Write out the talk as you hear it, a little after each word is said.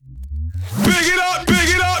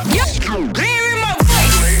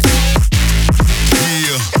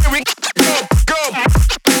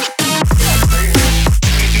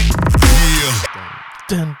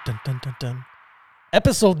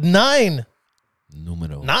Episode 9.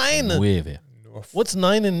 Número 9. 9. What's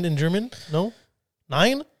 9 in German? No?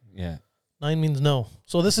 9? Yeah. 9 means no.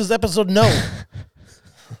 So this is episode no.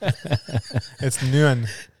 It's Nguyen.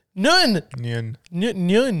 None.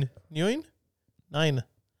 Nguyen. 9.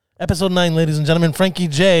 Episode 9, ladies and gentlemen. Frankie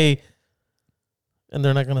J. And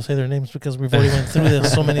they're not going to say their names because we've already went through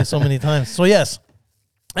this so many times. So yes,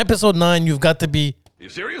 episode 9, you've got to be... You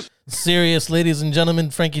serious? Serious, ladies and gentlemen.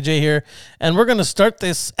 Frankie J here. And we're going to start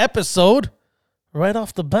this episode right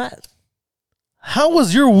off the bat. How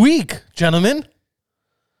was your week, gentlemen?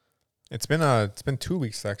 It's been 2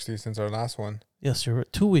 weeks actually since our last one. Yes, you're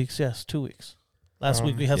right. 2 weeks. Yes, 2 weeks. Last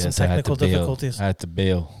week we had Yes, some technical difficulties. I had to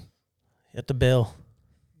bail. You had to bail.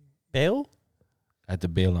 Bail? I had to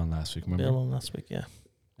bail on last week, remember? Bail on last week, yeah.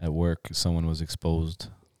 At work, someone was exposed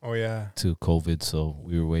Oh yeah, to COVID, so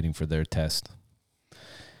we were waiting for their test.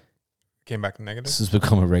 came back negative. This has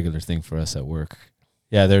become a regular thing for us at work.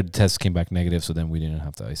 Yeah, their test came back negative, so then we didn't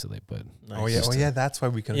have to isolate. But Nice. Oh yeah, that's why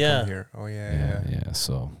we couldn't Yeah. come here. Oh yeah.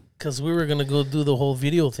 So Because we were going to go do the whole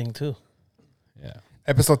video thing too. yeah,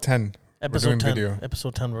 Episode 10. Episode doing 10. video.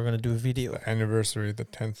 Episode 10, we're going to do a video. The anniversary, the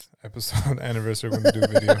 10th episode anniversary. We're gonna do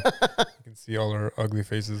video. You can see all our ugly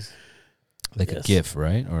faces. like Yes. a GIF,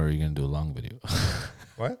 right? Or are you gonna do a long video?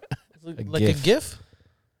 What? Like GIF. a GIF?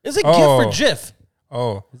 Is it Oh. GIF or GIF?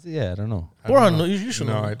 Oh, Yeah, I don't know. I don't Borhan, know. you should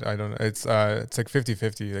No, know. I don't know. It's like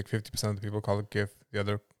 50-50. Like 50% of the people call it GIF. The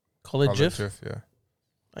other Call it call GIF? it GIF. Yeah.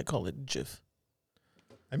 I call it GIF.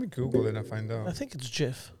 Let me Google it and find I out. think it's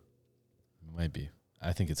GIF. It might be.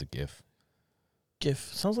 I think it's a GIF.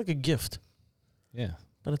 GIF. Sounds like a gift, Yeah.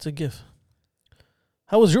 but it's a GIF.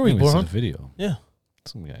 How was your week, Anyways, Borhan? the video. Yeah.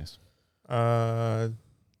 Some guys.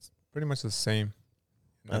 It's pretty much the same.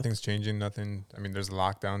 Nothing's changing. Nothing. I mean, there's a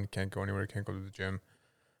lockdown. You can't go anywhere. You can't go to the gym.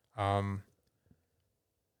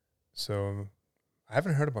 So I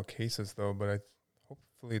haven't heard about cases though, but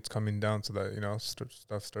hopefully it's coming down so that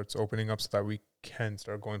stuff starts opening up so that we can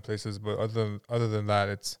start going places. But other than that,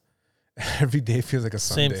 it's every day feels like a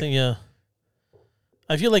Sunday. Same thing, yeah.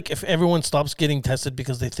 I feel like if everyone stops getting tested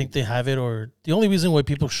because they think they have it, or the only reason why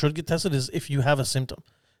people should get tested is if you have a symptom.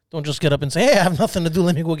 Don't just get up and say, hey, I have nothing to do.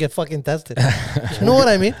 Let me go get fucking tested. You know what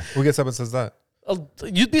I mean? Who gets up and says that?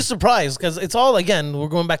 You'd be surprised because it's all, again, we're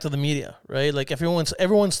going back to the media, right? Like if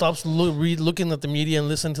everyone stops looking at the media and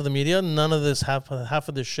listen to the media, none of this, half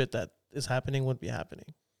of this shit that is happening would be happening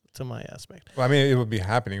to my aspect. Well, I mean, it would be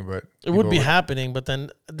happening, but It would be happening, but then...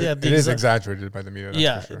 it is exaggerated by the media. That's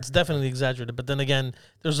Yeah, for sure. it's definitely exaggerated. But then again,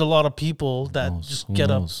 there's a lot of people that just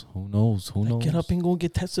get up. Who knows? Get up and go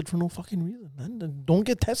get tested for no fucking reason, man. Then don't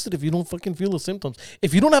get tested if you don't fucking feel the symptoms.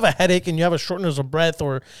 If you don't have a headache and you have a shortness of breath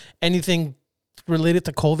or anything related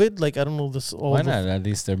to COVID, like I don't know this. Why not? At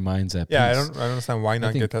least their minds at Yeah, I peace. don't understand why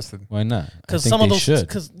not think- get tested. Why not? Because I think some of they those. should.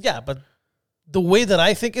 Because but the way that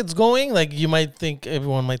I think it's going, like you might think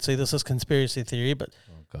everyone might say this is conspiracy theory, but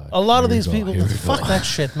Oh, God. a lot of Here we these go, people, here we fuck go. that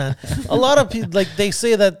shit, man. A lot of people, like they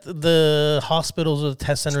say that the hospitals or the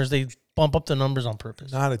test centers, they bump up the numbers on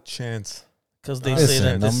purpose Not a chance. because they say Listen,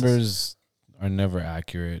 that this is, numbers are never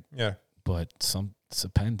accurate, Yeah. but it's a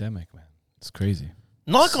pandemic, man. It's crazy.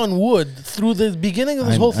 knock on wood, through the beginning of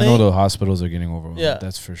this I whole know thing, the hospitals are getting overwhelmed. Yeah.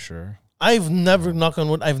 That's for sure. I've never, knock on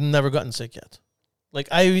wood, I've never gotten sick yet. Like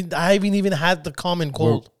I haven't even had the common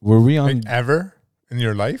cold. Were we on? Like ever in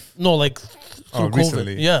your life? No, like through COVID.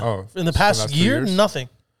 Recently. Yeah. Oh, In the so past last 2 year, years? nothing.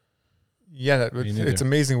 Yeah, Me neither. it's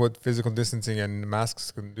amazing what physical distancing and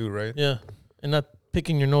masks can do, right? Yeah. And not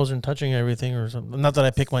picking your nose and touching everything or something. Not that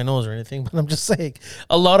I pick my nose or anything, but I'm just saying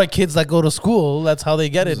a lot of kids that go to school, that's how they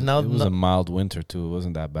get it. Now it was a mild winter too. It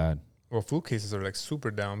wasn't that bad. Well, flu cases are like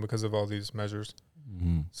super down because of all these measures.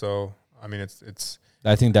 Mhm. So, I mean, it's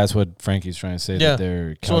I think that's what Frankie's trying to say. Yeah. That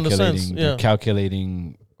they're So in a calculating. sense, They're yeah.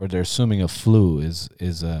 calculating, or they're assuming a flu is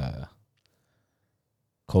a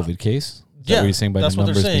COVID case. Is that Yeah, what you're saying by that's the what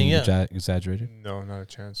they're numbers saying, being yeah. exaggerated? no, not a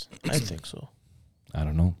chance. I think so. I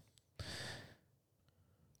don't know.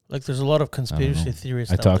 Like there's a lot of conspiracy know. theories.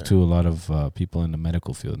 I out talked there. to a lot of people in the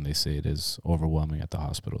medical field, and they say it is overwhelming at the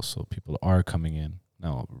hospital. So people are coming in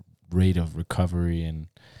now. Rate of recovery and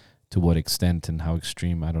to what extent and how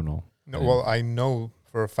extreme, I don't know. No, well, I know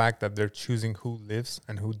for a fact that they're choosing who lives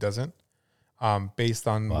and who doesn't, based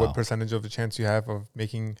on Wow. what percentage of the chance you have of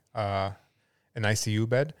making an ICU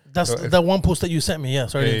bed. That's So if- that one post that you sent me. Yeah,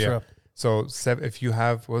 sorry to Yeah, yeah. interrupt. So if you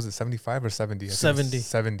have, what was it, 75 or 70? I think it's 70.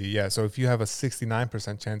 70, yeah. So if you have a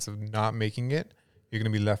 69% chance of not making it, you're going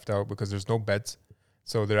to be left out because there's no beds.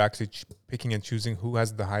 So they're actually picking and choosing who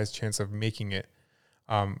has the highest chance of making it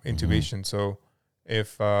intubation. So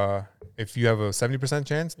if you have a 70%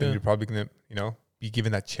 chance, then Yeah. you're probably going to, be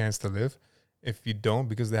given that chance to live. if you don't,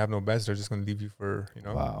 because they have no beds, they're just going to leave you for, you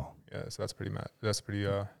know. Wow. Yeah, so that's pretty mad. That's pretty.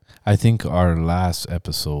 I think our last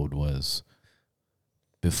episode was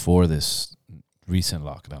before this recent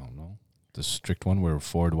lockdown, no? The strict one where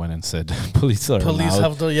Ford went and said police are Police allowed.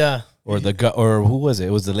 have the Or or who was it?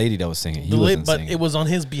 It was the lady that was saying it. He wasn't but saying it was on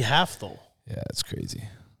his behalf though. Yeah, it's crazy.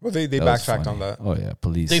 Well, they That was backtracked on funny. that. Oh yeah,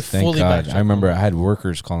 police. They Thank fully God. backtracked I remember on I had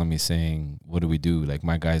workers calling me saying, "What do we do? Like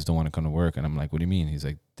my guys don't want to come to work," and I'm like, "What do you mean?" He's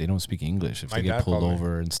like, "They don't speak English if My they get dad pulled called me.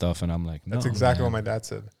 over and stuff." And I'm like, "No." That's exactly man. what my dad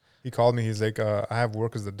said. He called me. He's like, I have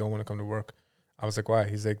workers that don't want to come to work. I was like, why?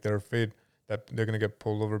 He's like, they're afraid that they're going to get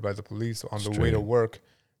pulled over by the police on the way Straight. to work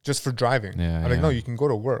just for driving. Yeah, I'm like, no, yeah. you can go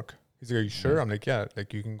to work. He's like, are you sure? Yeah. I'm like, yeah,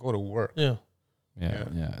 like you can go to work. Yeah.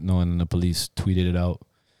 Yeah. No, and the police tweeted it out.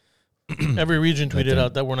 Every region That tweeted they're-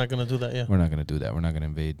 out that we're not going to do that. Yeah. We're not gonna do that. We're not gonna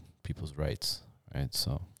invade people's rights, right?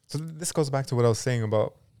 So So this goes back to what I was saying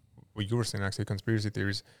about what you were saying, actually, conspiracy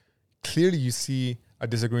theories. Clearly, you see a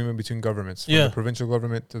disagreement between governments, from Yeah. the provincial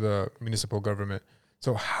government to the municipal government.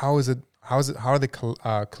 So how are they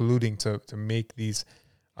colluding to make these,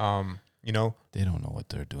 you know? they don't know what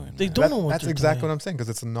they're doing. They man. don't know what That's they're exactly doing. what I'm saying, because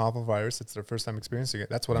it's a novel virus. It's their first time experiencing it.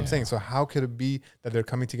 That's what I'm Yeah. saying. So how could it be that they're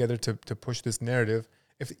coming together to push this narrative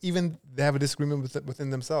if even they have a disagreement within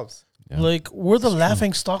themselves? Yeah. Like we're the It's true.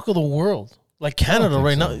 laughing stock of the world. Like Canada think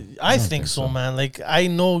right so. now. I think so, man. Like I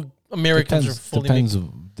know Americans are fully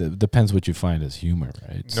Depends what you find as humor,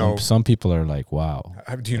 right? No. Some people are like, wow.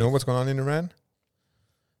 Do you know what's going on in Iran?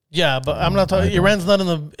 Yeah, but I'm not I talking. don't. Iran's not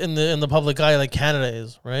in the public eye like Canada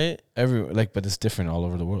is, right? But it's different all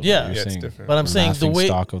over the world. Yeah. You're Yeah, it's saying different. But I'm the saying the laughing way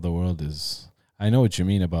stock of the world is. I know what you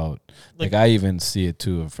mean about. Like I even see it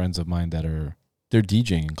too. Of friends of mine that they're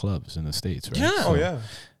DJing in clubs in the States, right? Yeah. Oh yeah.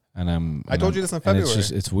 And I told you this in and February.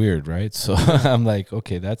 it's weird, right? So I'm like,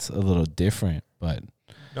 okay, that's a little different, but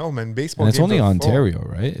No, man. Baseball. and it's games only are full. Ontario,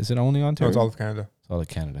 right? Is it only No, Ontario? it's all of Canada. It's all of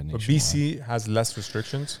Canada. But Nationwide. BC has less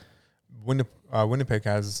restrictions. Winnipeg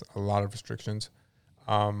has a lot of restrictions.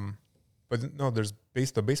 But no, the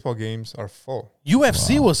baseball games are full.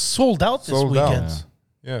 UFC Wow. was sold out this Sold out. weekend.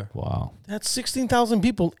 Yeah. Wow. They had 16,000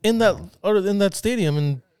 people in that stadium,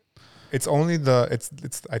 and It's only I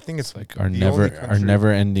think it's Like our the only country-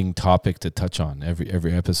 never ending topic to touch on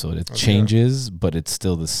every episode. It Okay. changes, but it's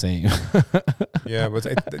still the same. Yeah, but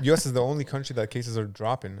the US is the only country that cases are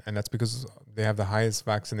dropping, and that's because they have the highest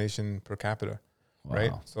vaccination per capita.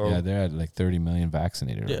 Right? Wow. So- yeah, they're at like 30 million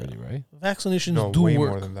vaccinated Yeah. already, right? vaccinations No, do way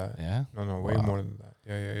work. more than that. Yeah. No, way Wow. more than that.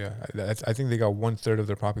 Yeah. I think they got 1/3 of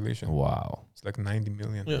their population. Wow. It's like 90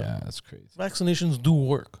 million. Yeah. Yeah, that's crazy. Vaccinations do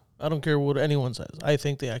work. I don't care what anyone says. I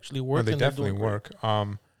think they actually work. No, they and they're definitely doing great. work.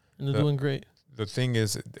 And they're doing great. The thing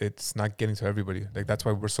is, it's not getting to everybody. Like that's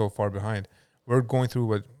why we're so far behind. We're going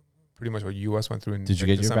through pretty much what US went through in Did you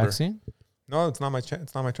like, get December. your vaccine? No, it's not my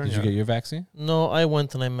it's not my turn Did yet. you get your vaccine? No, I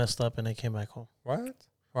went and I messed up and I came back home. What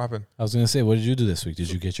happened? I was gonna say, what did you do this week? Did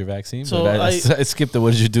you get your vaccine? So But I skipped the.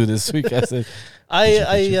 What did you do this week? I said, I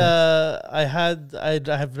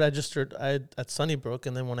have registered at Sunnybrook,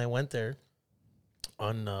 and then when I went there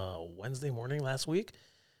on Wednesday morning last week,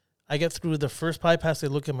 I get through the first bypass. They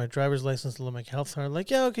look at my driver's license, look at my health card, like,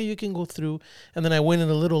 yeah, okay, you can go through. And then I went in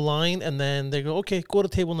a little line, and then they go, okay, go to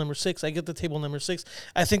table number 6. I get to table number 6.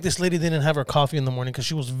 I think this lady didn't have her coffee in the morning because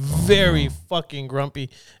she was very fucking grumpy.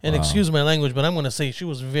 And Wow. excuse my language, but I'm going to say she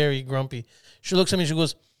was very grumpy. She looks at me, she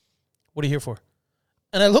goes, what are you here for?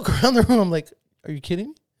 And I look around the room, I'm like, are you kidding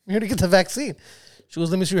me? I'm here to get the vaccine. She goes,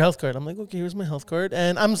 let me see your health card. I'm like, okay, here's my health card.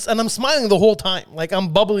 And I'm smiling the whole time. Like,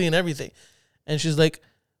 I'm bubbly and everything. And she's like,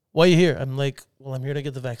 why are you here? I'm like, well, I'm here to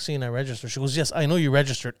get the vaccine. I registered. She goes, yes, I know you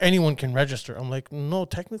registered. Anyone can register. I'm like, no,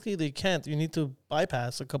 technically they can't. You need to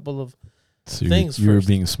bypass a couple of so things you were first.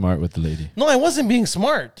 being smart with the lady. No, I wasn't being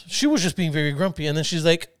smart. She was just being very grumpy. And then she's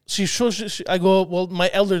like, I go, well, my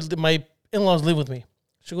in-laws live with me.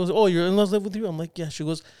 She goes, oh, your in-laws live with you? I'm like, yeah. She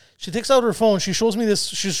goes, she takes out her phone. She shows me this.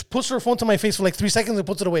 She puts her phone to my face for like 3 seconds and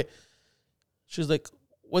puts it away. She's like,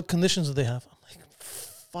 what conditions do they have? I'm like,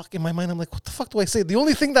 fuck, in my mind, I'm like, what the fuck do I say? The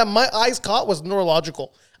only thing that my eyes caught was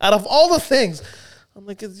neurological. Out of all the things, I'm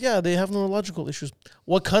like, yeah, they have neurological issues.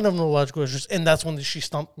 What kind of neurological issues? And that's when she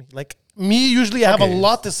stumped me. Like, me, usually I have a Okay,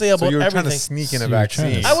 lot to say about So you were everything. trying to sneak in So a you were trying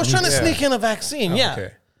vaccine. to I was trying to Yeah. sneak in a vaccine, Oh, yeah.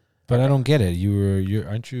 Okay. But I don't get it. You're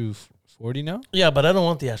aren't you 40 now? Yeah, but I don't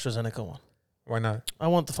want the AstraZeneca one. Why not? I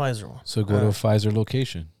want the Pfizer one. So go to a Pfizer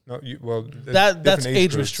location. No, That's different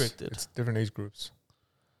age groups. restricted. It's different age groups.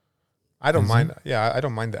 I don't Is mind. Yeah, I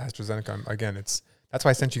don't mind the AstraZeneca. Again, that's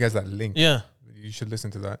why I sent you guys that link. Yeah. You should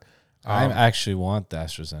listen to that. I actually want the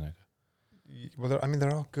AstraZeneca. Well,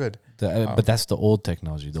 they're all good. But that's the old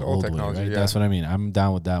technology, the the old old way, technology, right? yeah. That's what I mean. I'm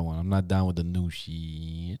down with that one. I'm not down with the new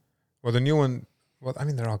shit. Well, the new one. Well, I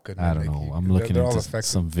mean, they're all good. I man. don't Like, know. I'm looking they're all into effective.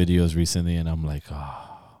 some videos recently, and I'm like,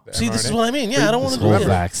 The See, this is mRNA. what I mean. Yeah, I don't want this to do whole it.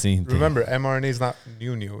 vaccine thing. Remember, mRNA is not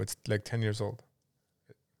new. It's like 10 years old.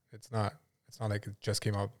 It's not. It's not like it just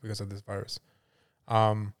came out because of this virus.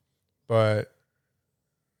 But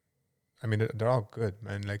I mean, they're all good,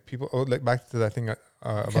 man. Like people. Oh, like back to that thing You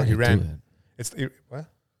about gotta Iran. do it. It's what?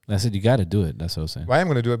 I said you got to do it. That's what I was saying. Well, I am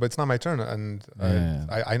gonna do it, but it's not my turn. And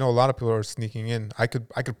Yeah. I know a lot of people are sneaking in. I could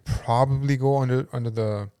probably go under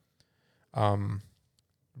the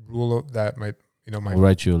rule of that I'll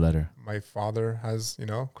write you a letter. my father has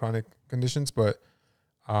chronic conditions, but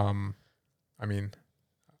I mean,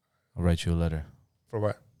 I'll write you a letter. for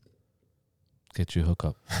what? Get you a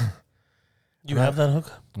hookup. You have that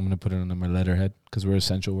hook? I'm gonna put it under my letterhead because we're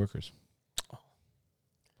essential workers.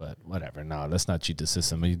 But whatever. No, let's not cheat the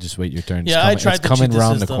system. You just wait your turn. Yeah, I tried it's to coming cheat the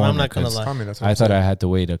round system. corner I'm not gonna 'cause lie. Coming, that's what I I'm thought I saying. had to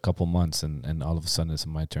wait a couple months, and all of a sudden it's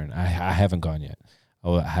my turn. I haven't gone yet.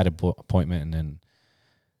 I had an appointment, and then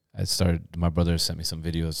I started. My brother sent me some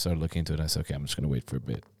videos. Started looking into it. I said, okay, I'm just gonna wait for a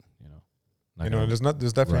bit. Not gonna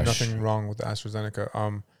there's definitely rush. nothing wrong with the AstraZeneca.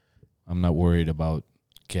 I'm not worried about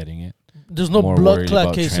getting it. There's no More blood worried clot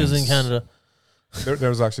about cases in Canada. there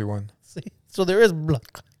was actually one. See? So there is blood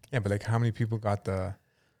Yeah, but like, how many people got the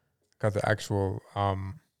actual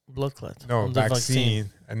blood clot. no from the vaccine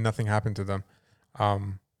and nothing happened to them?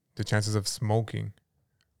 The chances of smoking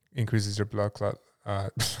increases your blood clot.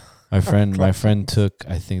 My friend took,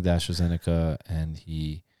 I think, the AstraZeneca, and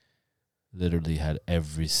he literally had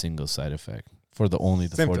every single side effect for the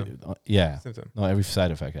Symptom. 40. Symptom. No, every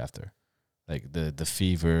side effect after, like the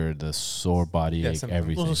fever, the sore body Yeah, ache, symptom.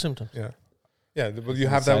 everything. Those are symptoms. Yeah, but you The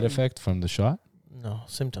have side that effect from the shot. No,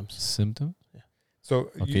 symptoms. Symptom.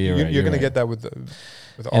 So Okay, you're you're right, gonna right. get that with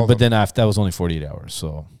all. But then after that was only 48 hours.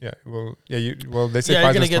 So they say Yeah, you're gonna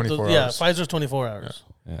Pfizer's get 24 the, hours. Pfizer's 24 hours.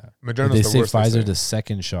 yeah, Moderna's but they the say worst. Pfizer the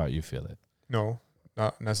second shot you feel it. No,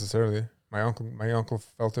 not necessarily. My uncle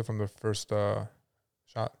felt it from the first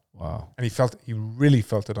shot, Wow. and he really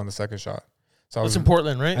felt it on the second shot. So It's in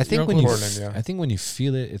Portland, right? I think Your when uncle- you Portland, yeah. I think when you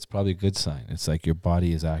feel it, it's probably a good sign. It's like your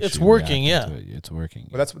body is actually working, reacting to it. It's working.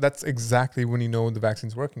 But that's exactly when you know the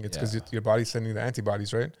vaccine's working. It's because Yeah. your body's sending the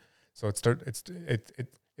antibodies, right? So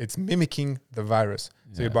it's mimicking the virus.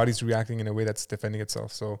 So your Yeah. body's reacting in a way that's defending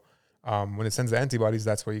itself. So when it sends the antibodies,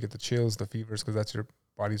 that's where you get the chills, the fevers, because that's your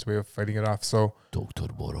body's way of fighting it off. So, Dr.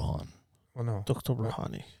 Boran. well, no. Dr.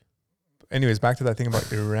 Rouhani. Anyways, back to that thing about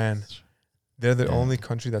Iran. They're the Yeah. only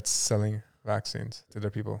country that's selling vaccines to their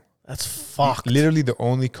people. That's fucked. Literally the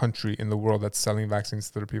only country in the world that's selling vaccines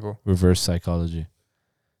to their people. Reverse psychology.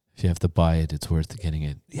 If you have to buy it, it's worth getting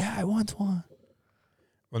it. Yeah, I want one.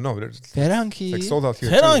 Well, no, but it's Feranki. like sold out here.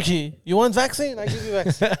 too. Teranki, you want vaccine? I give you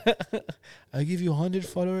vaccine. I give you 100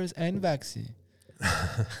 followers and vaccine.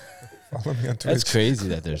 Follow me on Twitch. That's crazy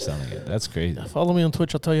that they're selling it. That's crazy. Follow me on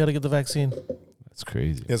Twitch. I'll tell you how to get the vaccine. That's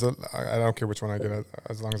crazy. Yeah, so I don't care which one I get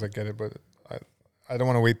as long as I get it, but I don't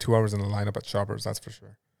want to wait 2 hours in the lineup at Shoppers. That's for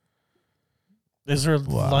sure. Is there a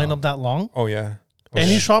Wow. lineup that long? Oh yeah.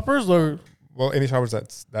 Any shoppers or Well, any Shoppers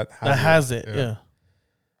that has it? Yeah.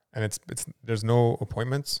 And it's there's no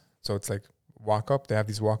appointments, so it's like walk up. They have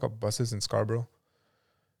these walk up buses in Scarborough.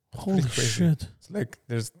 It's Holy pretty crazy. shit. It's like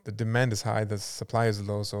the demand is high, the supply is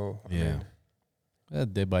low. So I Yeah.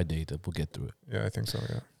 mean, Day by day, we'll get through it. yeah, I think so.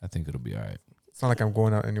 Yeah, I think it'll be all right. it's not like I'm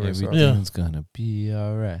going out anywhere. So Everything's gonna be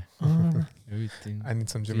all right. Everything. I need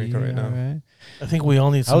some Jamaica right now. Right. I think we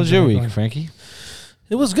all need some. How was your Jamaica. week, Frankie?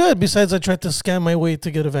 It was good. Besides, I tried to scam my way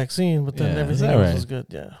to get a vaccine, but then Yeah, everything is that else right? was good.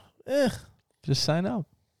 Yeah. Just sign up.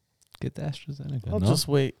 Get the AstraZeneca. I'll no? just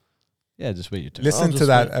wait. Yeah, just wait your turn. Listen I'll to just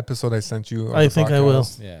that wait. episode I sent you. Of I the think I will.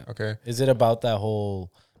 podcast. Yeah. Okay, Is it about that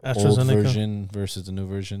whole old AstraZeneca. version versus the new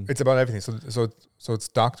version? it's about everything. So it's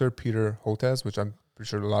Dr. Peter Hotez, which I'm pretty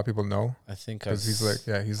sure a lot of people know. I think Because he's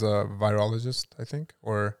a virologist, I think,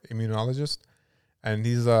 or immunologist, and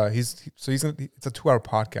it's a 2 hour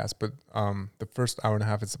podcast, but the first hour and a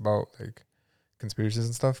half it's about like conspiracies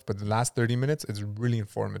and stuff, but the last 30 minutes it's really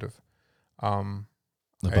informative.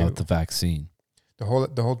 about the vaccine. The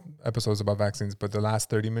whole episode is about vaccines, but the last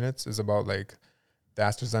 30 minutes is about like the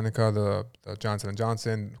AstraZeneca, the Johnson and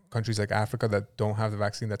Johnson, countries like Africa that don't have the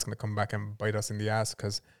vaccine that's going to come back and bite us in the ass,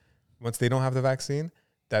 because once they don't have the vaccine,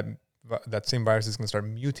 that same virus is going to start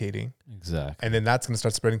mutating. Exactly. And then that's going to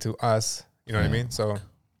start spreading to us. You know what I mean? So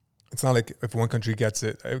it's not like if one country gets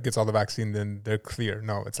all the vaccine, then they're clear.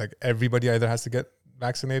 No, it's like everybody either has to get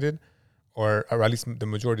vaccinated or at least the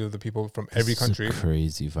majority of the people from every country. This is a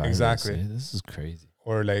crazy virus. Exactly. eh? This is crazy.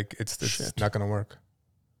 Or like it's Shit. not going to work.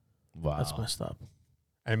 Wow. That's messed up.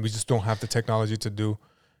 And we just don't have the technology to do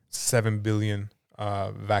 7 billion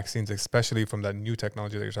vaccines, especially from that new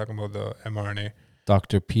technology that you're talking about, the mRNA.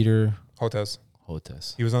 Dr. Peter Hotez.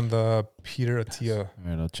 Hotez. He was on the Peter Attia All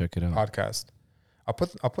right, I'll check it out. podcast.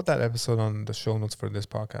 I'll put that episode on the show notes for this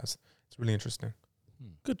podcast. It's really interesting.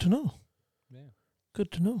 Good to know. Yeah.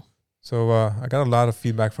 Good to know. So I got a lot of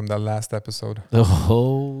feedback from that last episode.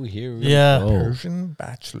 Oh, here we Yeah. go. Persian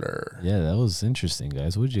Bachelor. Yeah, that was interesting,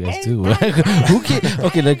 guys. What did you guys do?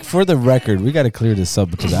 Okay, like for the record, we got to clear this up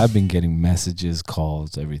because I've been getting messages,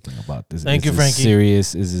 calls, everything about this. Thank you, this Frankie.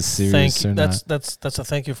 Serious? Is this serious Thank you. or not? That's a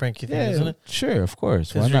thank you, Frankie thing, Yeah, isn't it? sure, of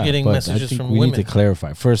course. 'Cause Why you're not? getting But messages I think from we need women. to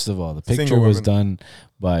clarify. First of all, the picture Single was women. done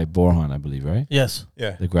by Borhan, I believe, right? Yes.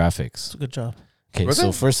 Yeah. The graphics. It's a good job. Okay, Was so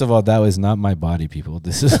it? first of all, that was not my body, people.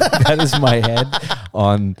 This is that is my head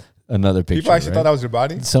on another picture. People actually right? thought that was your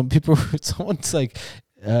body. Some people, someone's like,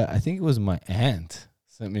 I think it was my aunt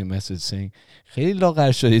sent me a message saying, "Kheli lagha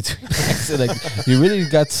shadi tu." I said, like, you really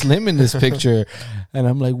got slim in this picture. And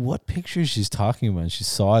I'm like, what picture she's talking about? She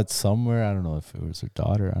saw it somewhere. I don't know if it was her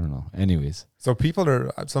daughter. I don't know. Anyways. So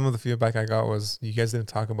some of the feedback I got was you guys didn't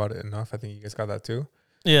talk about it enough. I think you guys got that too.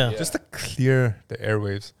 Yeah. Just to clear the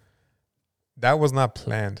airwaves. That was not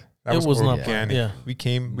planned. That It was not organic. planned. Yeah. We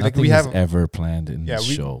came Nothing we is have ever planned in this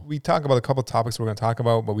show. we talk about a couple topics we're going to talk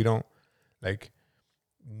about, but we don't like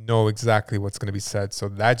know exactly what's going to be said. So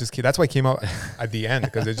that's why it came out at the end,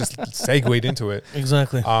 because it just segued into it.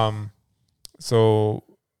 Exactly. So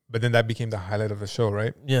but then that became the highlight of the show,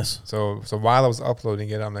 right? Yes. So while I was uploading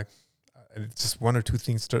it, I'm like, just one or two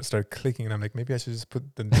things start clicking, and I'm like, maybe I should just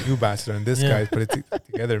put the new Bachelor and this Yeah. guy, put it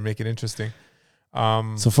together, and make it interesting.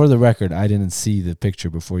 So for the record, I didn't see the picture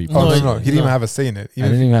before you Oh posted no, it. he didn't even have a say in it. I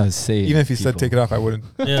didn't even have to say it. Even if he said people. take it off, I wouldn't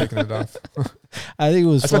have Yeah. taken it off. I think it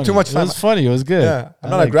was I spent funny. too much It time- was funny. It was good. Yeah, I'm I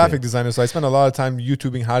not a liked graphic it. designer, so I spent a lot of time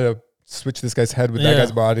YouTubing how to switch this guy's head with that Yeah.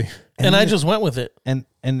 guy's body. And I just went with it. And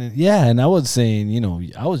yeah, and I was saying,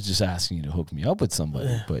 I was just asking you to hook me up with somebody,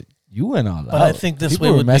 Yeah. but you went all But out. I think this People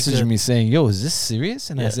way were would be messaging good. me saying, "Yo, is this serious?"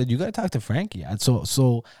 And I Yeah. said, "You got to talk to Frankie." And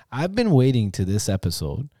so I've been waiting to this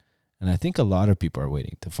episode, and I think a lot of people are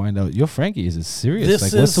waiting to find out. Yo, Frankie, is it serious? This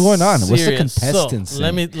Like, is what's going on? What's the serious. contestants? So,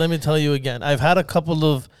 let me tell you again. I've had a couple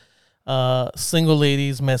of single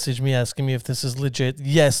ladies message me asking me if this is legit.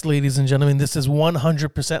 Yes, ladies and gentlemen, this is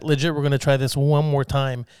 100% legit. We're gonna try this one more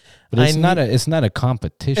time. But it's not a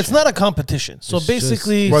competition. It's not a competition. So It's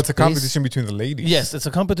basically, Well, it's a competition between the ladies. yes, it's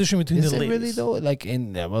a competition between Is the it ladies. really though? Like course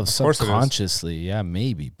it is. subconsciously, yeah,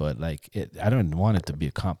 maybe. But like, I don't want it to be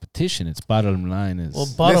a competition. It's bottom line is. Well,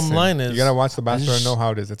 bottom Listen, line is you gotta watch The Bachelor and just- know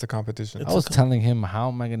how it is. It's a competition. I was telling him, how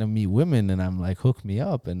am I gonna meet women? And I'm like, hook me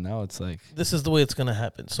up. And now it's like, this is the way it's gonna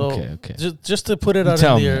happen. So okay. just to put it You out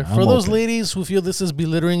tell in the me. air, I'm for those open. ladies who feel this is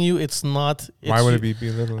belittling you, it's not. Why It's would you- it be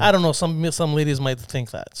belittling? I don't know. Some ladies might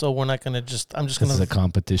think that. So we're not gonna I'm just This is gonna a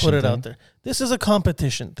competition. put it thing? out there. This is a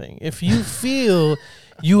competition thing. If you feel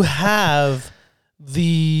you have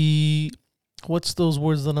what's those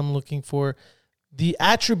words that I'm looking for? The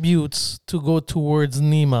attributes to go towards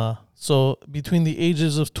Nima. So between the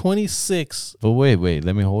ages of 26, But wait.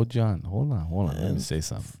 Let me hold you on. Hold on. Let me And- say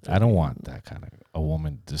something. I don't want that kind of a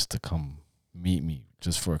woman just to come meet me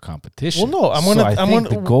just for a competition. Well, no, I think wanna-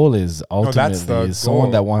 the goal is ultimately that's the is someone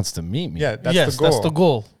goal. that wants to meet me. Yeah, that's yes, the goal. that's the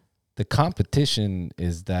goal. The competition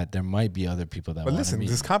is that there might be other people that But want to listen, meet.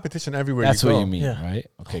 there's me. competition everywhere That's you what go. you mean, Yeah. right?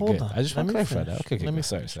 Okay, Hold good. on. I just Let want to me clarify that. finish. Okay, Let me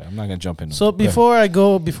sorry. I'm not gonna jump in. So before I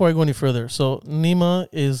go any further, so Nima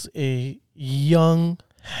is a young,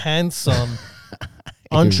 handsome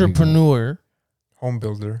entrepreneur, Home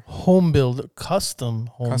builder, home builder, custom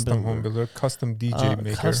home builder, custom DJ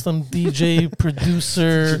maker. custom DJ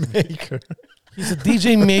producer. maker. He's a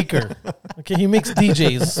DJ maker. Okay, he makes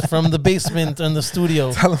DJs from the basement and the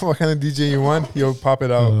studio. Tell him what kind of DJ you want. He'll pop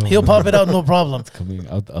it out. He'll pop it out, no problem. coming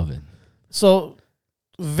out the oven. So,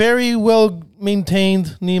 very well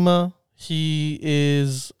maintained, Nima. He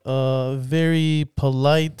is very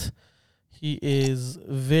polite. He is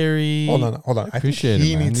very Hold on. I Appreciate think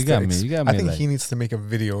he it, man. needs You to. got me. You got I me, think like- he needs to make a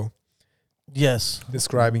video Yes.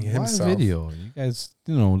 describing Why himself. video? You guys,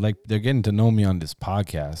 like they're getting to know me on this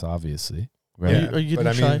podcast, obviously, right? Yeah, Are you but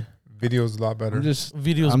I getting mean, shy? video's a lot better. I'm just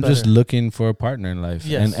Videos I'm better. just looking for a partner in life.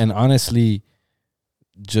 Yes. And honestly,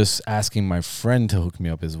 just asking my friend to hook me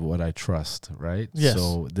up is what I trust, right? Yes.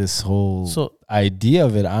 So this whole So idea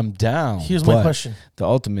of it, I'm down. here's my but question. The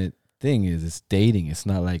ultimate thing is it's dating. It's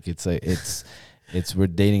not like it's we're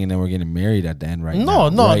dating and then we're getting married at the end right now.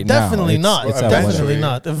 No, Right now. definitely It's- not. Well, at one Definitely eventually-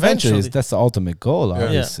 not. Eventually, Eventually. that's the ultimate goal, Yeah.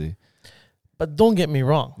 obviously. But don't get me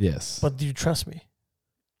wrong. Yes. But do you trust me?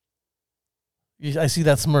 I see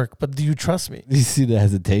that smirk, but do you trust me? You see the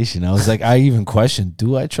hesitation. I was like, I even questioned,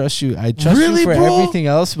 do I trust you? I trust Really, you for bro? everything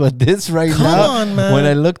else, but this right Come now, on, man. when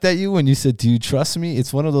I looked at you, when you said, do you trust me?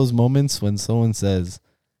 It's one of those moments when someone says,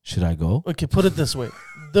 should I go? Okay, put it this way.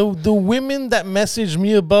 The women that message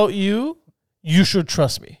me about you, you should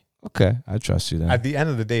trust me. Okay, I trust you then. At the end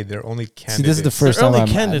of the day, they're only candidates. See, this is the first They're time only this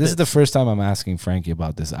is the candidates. first time I'm asking Frankie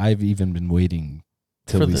about this. I've even been waiting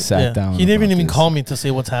till we sat down. He didn't about even this. call me to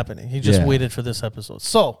say what's happening. He just Yeah. waited for this episode.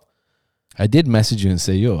 So, I did message you and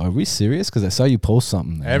say, yo, are we serious? Because I saw you post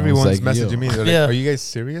something. And I was Everyone's like, yo. messaging me. They're like, Yeah. "Are you guys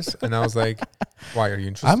serious?" And I was like, "Why are you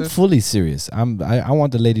interested?" I'm fully serious. I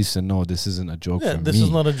want the ladies to know this isn't a joke yeah, for this me. is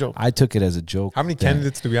not a joke. I took it as a joke. How many that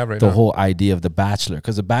candidates do we have right the now? whole idea of the Bachelor,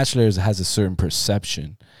 because the Bachelor has a certain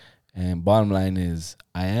perception, and bottom line is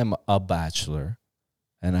I am a bachelor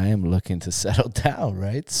and I am looking to settle down,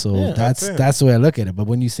 right? So Yeah, that's it. that's the way I look at it. But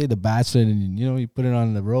when you say the Bachelor and you put it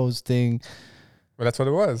on the rose thing, Well, that's what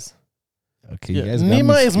it was. okay, Yeah. you guys got me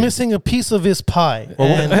Nima is scared. missing a piece of his pie. Well,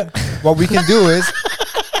 and what we can do is,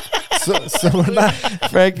 so we're not,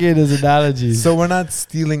 Frankie and his analogies. so we're not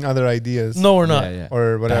stealing other ideas. no, we're not. Yeah.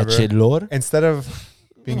 Or whatever. Bachelor. Instead of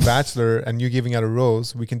being bachelor and you giving out a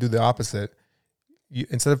rose, we can do the opposite. You,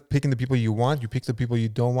 instead of picking the people you want, you pick the people you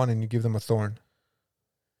don't want and you give them a thorn.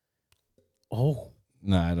 Oh,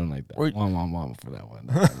 No, I don't like that. Where- One for that one.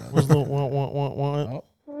 where's the one?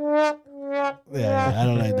 Yeah, I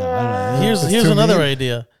don't like that. I don't like that. Here's It's too another mean.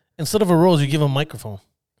 idea. Instead of a rose, you give him a microphone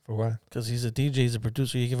For what? because he's a DJ, he's a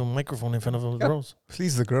producer. You give him a microphone in front of a Yeah. rose.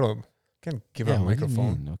 Please the girl. Can't give Yeah, her a what do you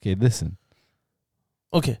microphone. mean? Okay, listen.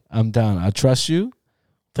 Okay, I'm down. I trust you.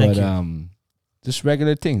 thank but you. Just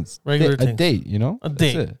regular things. Regular A things. date, A That's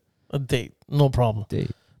date. it. A date, no problem.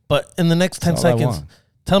 Date. But in the next 10 That's all I seconds, want.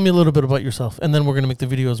 tell me a little bit about yourself, and then we're gonna make the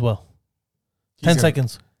video as well. He's 10 gonna-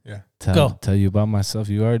 seconds. Yeah. Go. Tell you about myself.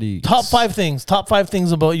 You already Top 5 things. Top 5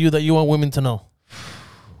 things about you that you want women to know.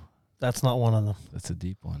 That's not one of them. That's a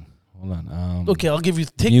deep one. Hold on. Okay, I'll give you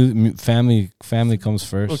Family comes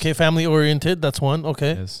first. Okay, family oriented. That's one.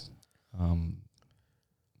 Okay, Yes.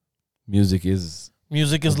 Music is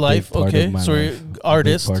music is a big life. part of Okay, my so life. you're A big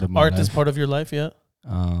artist. part of my Art is life. part of your life. Yeah.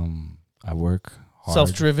 I work hard.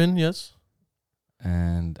 Self-driven. Yes.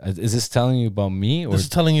 And is this telling you about me or This is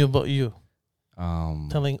telling you about you. um?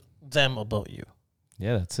 Telling them about you.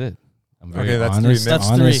 Yeah, that's it. I'm very Okay, that's honest. three. That's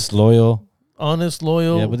honest, loyal. Honest,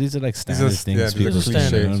 loyal. Yeah, but these are like standard these things are people say. You know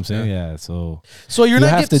standards. what I'm saying? Yeah. So so you're you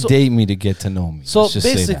not have to so, date me to get to know me. So Let's just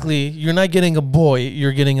say that. basically, you're not getting a boy.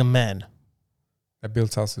 You're getting a man That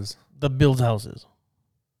builds houses. that builds houses.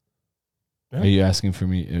 Are you asking for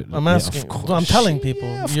me? I'm Yeah, asking. of course. I'm telling people.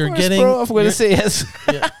 Yeah, of you're course, getting. Bro, I'm going you're- to say yes.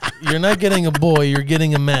 yeah, you're not getting a boy. You're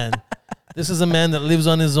getting a man. This is a man that lives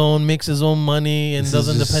on his own, makes his own money, and This is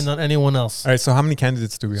doesn't just- depend on anyone else. All right. So how many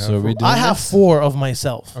candidates do we have? So we doing I have this? 4 of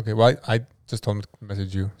myself. Okay. Well, I just told him to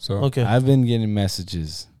message you. So Okay. I've been getting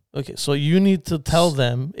messages. Okay. So you need to tell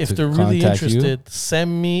them if To they're really contact you? interested.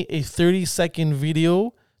 Send me a 30-second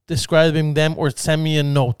video describing them, or send me a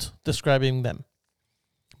note describing them.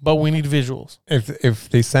 But we need visuals. if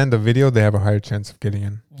they send a video, they have a higher chance of getting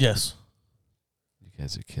in. Yes. You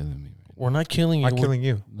guys are killing me. We're not killing you. I'm not killing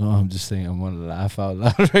you. No, I'm just saying I'm going to laugh out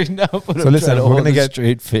loud right now. But So I'm listen, trying to we're hold gonna a get-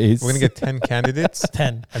 straight face. We're gonna get 10 candidates,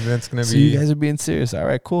 10. and then it's gonna So be you guys are being serious. All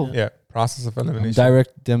right, cool. yeah, process of I'm elimination.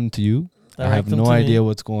 direct them to you. I Direct have them no to me. idea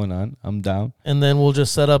what's going on. I'm down. And then we'll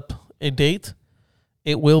just set up a date.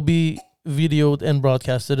 It will be videoed and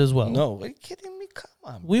broadcasted as well. No, are you kidding me? Come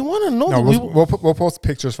on. We want to know. No, that we'll post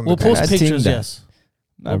pictures from we'll the post I candidates. think pictures, that. yes.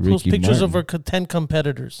 Not We'll post Ricky pictures of Martin. our 10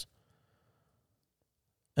 competitors.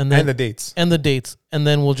 and the dates. And the dates. And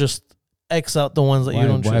then we'll just X out the ones that you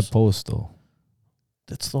don't Why choose. post though?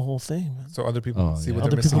 That's the whole thing, man. So other people Oh, can see yeah. what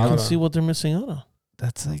Other they're people missing can out see on. what they're missing out on.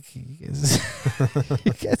 That's like you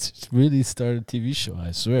guys really started a TV show.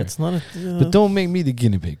 I swear. It's not a. But don't make me the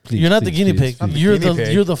guinea pig, please. You're not the please, guinea please, pig. Not the please. You're guinea the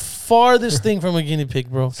pig. you're the farthest thing from a guinea pig,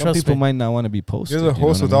 bro. Some Trust people me. might not want to be posted. You're the you know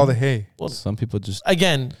host what with I all mean? the hay. Well, Some people just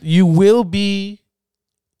again, you will be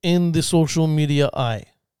in the social media eye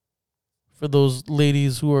for those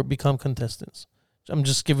ladies who are become contestants. I'm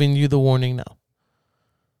just giving you the warning now.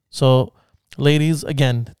 So, ladies,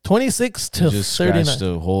 again, 26 you to just 39. scratched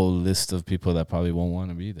a whole list of people that probably won't want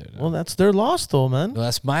to be there. Well, that's their loss, though, man. No,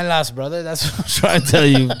 that's my last brother. That's what I'm trying to tell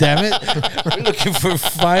you. Damn it, we're looking for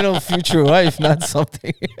final future wife, not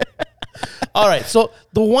something. All right. So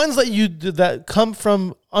the ones that come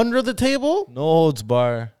from under the table, No holds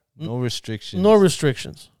bar, no restrictions. no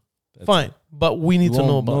restrictions. That's Fine, it. but we need You to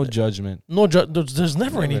know won't- about no it. judgment. No, there's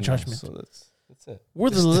never any Never know. judgment. So that's it. We're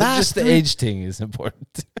the Just last. just the three- age thing is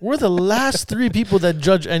important. We're the last 3 people that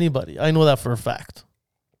judge anybody. I know that for a fact.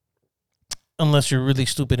 Unless you're really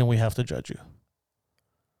stupid and we have to judge you.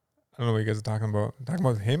 I don't know what you guys are talking about. Talking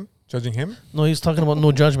about him? Judging him? No, he's talking about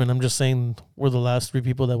no judgment. I'm just saying we're the last 3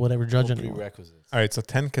 people that would ever judge anyone. Prerequisites. All right, so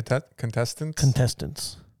 10 contestants.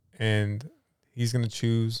 Contestants. And he's going to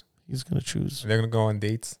choose. He's going to choose. They're going to go on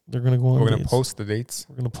dates. They're going to go on We're dates. going to post the dates.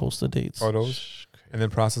 We're going to post the dates. Photos. And then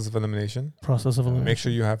process of elimination. Process of elimination. Make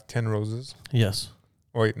sure you have 10 roses. Yes.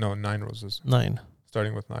 Oh, wait, no, 9 roses. 9.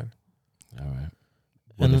 Starting with 9. All right.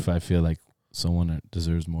 What And if I feel like someone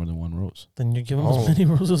deserves more than 1 rose? Then you give them Oh. as many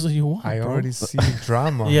roses as you want. I bro. already see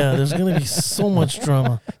drama. Yeah, there's going to be so much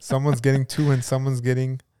drama. Someone's getting 2 and someone's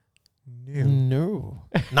getting new. No.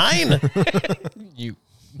 9. You.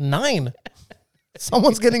 9.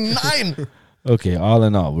 Someone's getting 9. Okay, all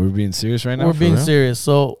in all, we're being serious right now? We're for being real? serious.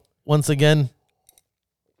 So, once again,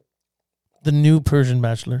 the new Persian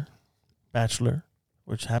Bachelor,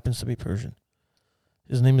 which happens to be Persian.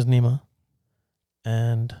 His name is Nima.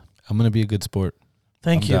 And I'm going to be a good sport.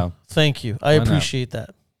 thank I'm you. down. Thank you. I Why not? appreciate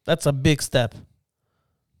that. That's a big step.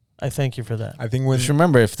 I thank you for that. I think when Just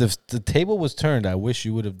remember, if the table was turned, I wish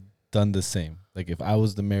you would have done the same. Like if I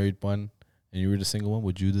was the married one and you were the single one,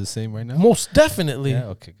 would you do the same right now? Most definitely. Yeah,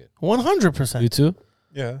 okay, good. 100%. You too?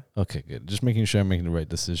 yeah, Okay, good. Just making sure I'm making the right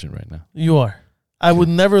decision right now. You are. I would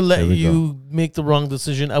never let There we you make the wrong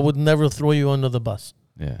decision. I would never throw you under the bus.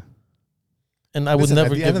 Yeah. And I would listen, never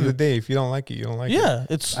at the give end of you. the day, if you don't like it, you don't like it. Yeah,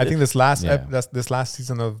 it's. I think this last Yeah. this last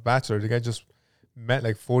season of Bachelor, the guy just met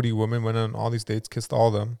like 40 women, went on all these dates, kissed all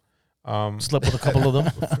of them. Slept with a couple of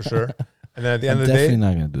them. For sure. And then at the I'm end of the definitely day,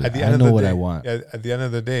 not going to do at that. the I end of know the what day, I want. Yeah, at the end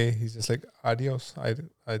of the day, he's just like, adios. I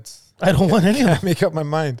I don't want any of them. make up my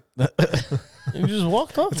mind. You just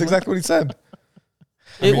walked off. That's man. exactly what he said.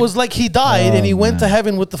 It was like he died and he Oh, went to man.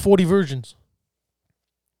 heaven with the 40 virgins.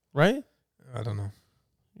 Right? I don't know.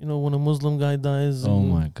 You know, when a Muslim guy dies. Oh and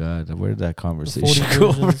my God. Where did that 40 conversation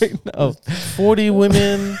go virgins. right now? 40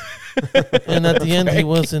 women. And at the end, he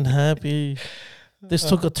wasn't happy. This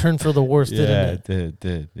took a turn for the worse, Yeah, didn't it it?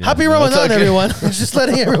 did. Yeah. Happy No, it's Ramadan, okay. everyone. Just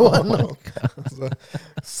letting everyone know. It's a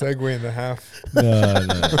segue and a half.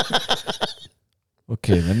 No.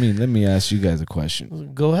 Okay, let me ask you guys a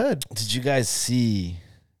question. Go ahead. Did you guys see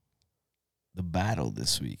the battle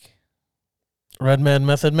this week? Red Man,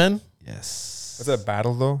 Method Man. Yes. Was that a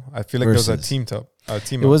battle though? I feel like there was a Versus. team up.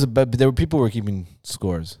 It was but there were people who were keeping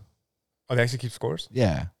scores. Oh, they actually keep scores.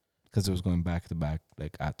 Yeah, because it was going back to back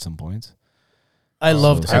like at some points. I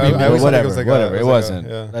loved So- every I minute. always thought it whatever, was like whatever. a- It it was like a- wasn't.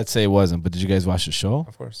 yeah. Let's say it wasn't. But did you guys watch the show?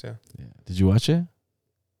 Of course, yeah. Yeah. Did you watch it?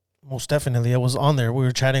 Most definitely. I was on there. We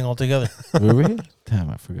were chatting all together. Were we?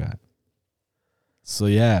 Damn, I forgot. So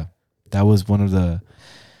yeah, that was one of the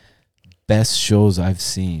best shows I've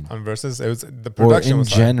seen. On Versus, it was the Or production in was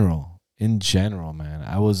high. general. In general, man.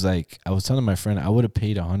 I was telling my friend I would have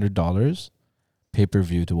paid $100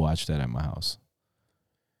 pay-per-view to watch that at my house.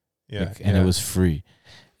 Yeah, Like, and it was free.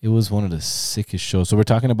 It was one of the sickest shows. So we're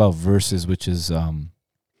talking about Versus, which is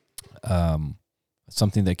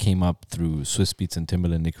something that came up through Swiss Beats and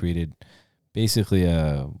Timberland. They created basically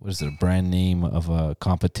a brand name of a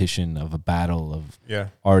competition, of a battle of yeah.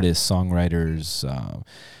 artists, songwriters,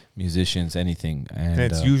 musicians, anything. And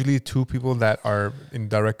it's usually 2 people that are in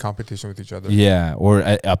direct competition with each other. yeah, or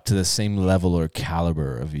up to the same level or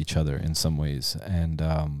caliber of each other in some ways. And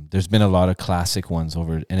there's been a lot of classic ones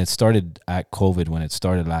over, and it started at COVID when it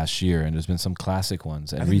started last year, and there's been some classic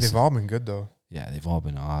ones. I And think they've all been good though. yeah, they've all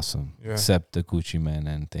been awesome, Yeah. except the Gucci Man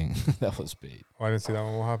and thing. That was big. Oh, I didn't see that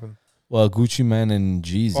one. What happened? Well, Gucci Man and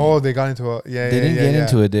Jeezy. Oh, they got into a yeah. They didn't get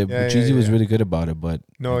into it. Yeah, Jeezy was yeah. really good about it, but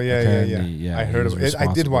No, yeah. apparently, I he heard was of it.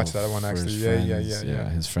 I did watch responsible that one for actually. his Yeah.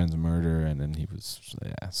 his friend's murder, and then he was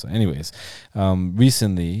So, anyways,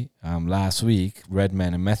 recently, last week,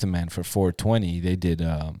 Redman and Method Man for 420, they did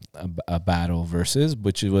a battle versus,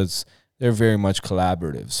 which they're very much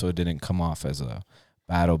collaborative, so it didn't come off as a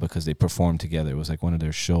battle because they performed together. It was like one of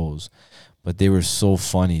their shows, but they were so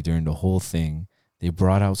funny during the whole thing. They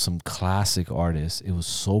brought out some classic artists. It was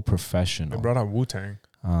so professional. They brought out Wu-Tang.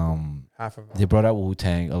 Half of them. They brought out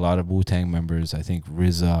Wu-Tang, a lot of Wu-Tang members. I think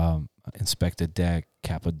RZA, Inspector Deck,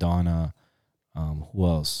 Capadonna. Who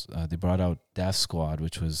else? They brought out Def Squad,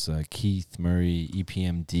 which was Keith Murray,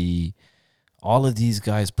 EPMD. All of these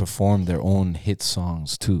guys performed their own hit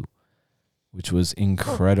songs too, which was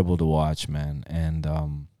incredible to watch, man. And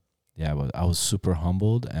but I was super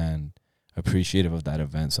humbled and appreciative of that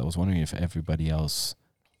event. So I was wondering if everybody else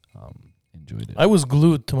enjoyed it. I was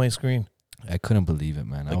glued to my screen. I couldn't believe it,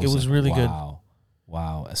 man. Like, it was really good.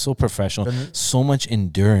 Wow. So professional. Then- So much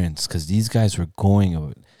endurance because these guys were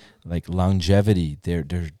going like longevity,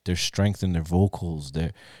 their strength in their vocals,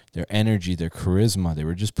 their energy, their charisma. They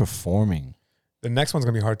were just performing. The next one's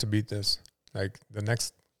gonna be hard to beat. This Like the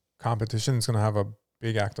next competition is gonna have a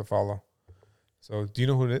big act to follow. So do you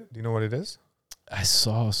know do you know what it is? I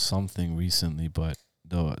saw something recently, but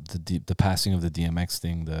the passing of the DMX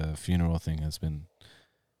thing, the funeral thing, has been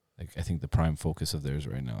like I think the prime focus of theirs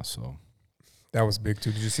right now. So That was big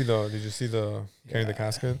too. Did you see the carrying the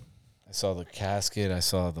casket? I saw the casket. I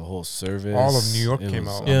saw the whole service. All of New York It came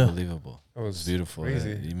was out. Yeah. Unbelievable. That It was was beautiful.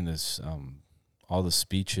 crazy. Even this, all the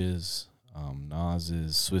speeches,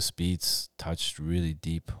 Nas's Swiss Beats touched really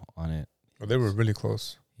deep on it. Oh, they were really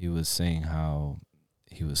close. He was saying how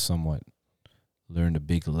he was somewhat learned a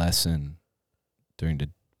big lesson during the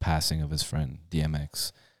passing of his friend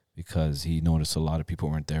DMX, because he noticed a lot of people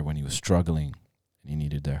weren't there when he was struggling and he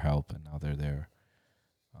needed their help, and now they're there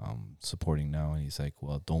supporting now. And he's like,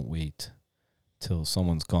 well, don't wait till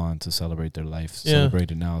someone's gone to celebrate their life. Yeah.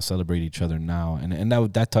 Celebrate it now. Celebrate each other now. And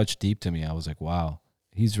that touched deep to me. I was like, wow,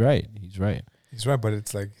 he's right. He's right. He's right, but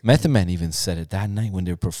it's like Method Man even said it that night when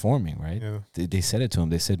they were performing, right? yeah, They said it to him.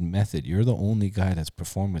 They said, Method, you're the only guy that's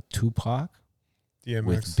performed with Tupac, DMX.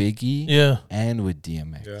 with Biggie, Yeah. and with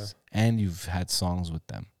DMX. Yeah. And you've had songs with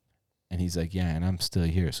them. And he's like, yeah, and I'm still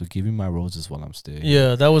here. So give me my roses while I'm still here.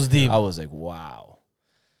 Yeah, that was deep. I was like, wow.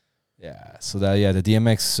 Yeah. So the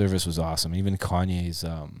DMX service was awesome. Even Kanye's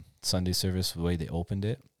Sunday service, the way they opened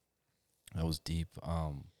it, that was deep.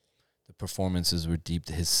 The performances were deep.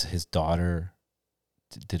 His daughter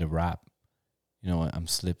did a rap. You know what? I'm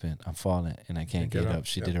slipping, I'm falling, and I can't get up.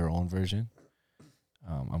 She did her own version.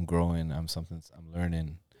 I'm growing. I'm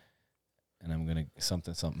learning, and I'm gonna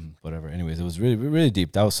something, whatever. Anyways, it was really, really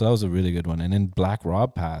deep. That was a really good one. And then Black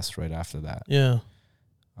Rob passed right after that. Yeah.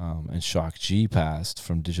 And Shock G passed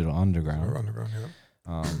from Digital Underground. Underground,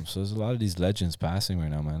 yeah. So there's a lot of these legends passing right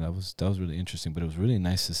now, man. That was really interesting. But it was really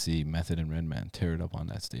nice to see Method and Redman tear it up on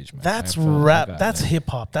that stage, man. That's I felt rap. like That's hip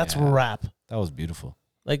hop. That's Yeah. rap. That was beautiful.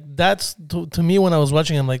 Like that's to me when I was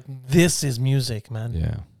watching, I'm like, this is music, man.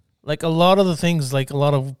 Yeah. Like a lot of the things, like a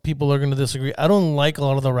lot of people are gonna disagree. I don't like a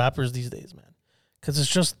lot of the rappers these days, man, because it's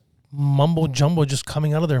just mumbo jumbo just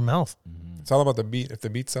coming out of their mouth. It's all about the beat. If the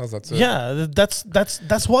beat sells, that's it. Yeah,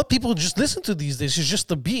 that's what people just listen to these days. It's just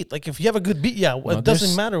the beat. Like if you have a good beat, yeah, No, it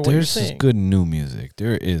doesn't matter what you're There's saying. good new music.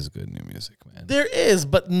 There is good new music, man. There is,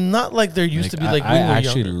 but not like there used to be. Like I when we were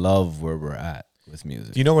actually younger. love where we're at with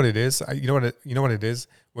music. Do you know what it is? You know what it is?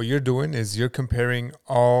 What you're doing is you're comparing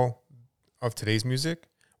all of today's music,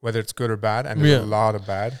 whether it's good or bad, and there's Yeah. a lot of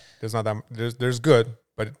bad. There's not that there's good,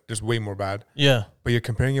 but there's way more bad. Yeah, But you're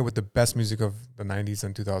comparing it with the best music of the 90s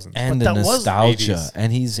and 2000s. And But the that was nostalgia, 80s.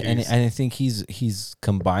 and and 80s. I think he's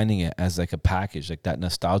combining it as like a package, like that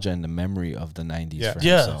nostalgia and the memory of the 90s. Yeah. For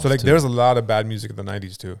Yeah. himself, So like too. there's a lot of bad music in the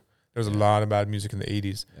 90s too. There's a lot of bad music in the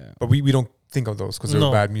 80s. Yeah. But we don't think of those because they're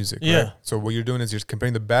No. bad music. Yeah. Right? So what you're doing is you're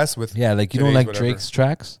comparing the best with Yeah, like you don't today's like whatever. Drake's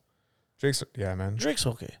tracks, Drake's. Yeah, man. Drake's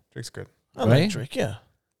okay. Drake's good. I Right? like Drake. Yeah,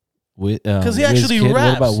 because he actually raps.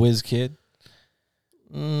 What about WizKid?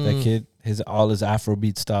 Mm. That kid, all his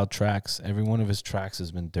Afrobeat style tracks. Every one of his tracks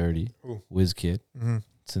has been dirty. Ooh. WizKid, Mm-hmm.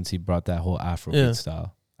 since he brought that whole Afrobeat Yeah.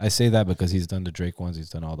 style. I say that because he's done the Drake ones. He's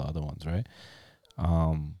done all the other ones, right?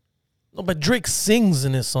 No, but Drake sings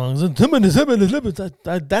in his songs. That's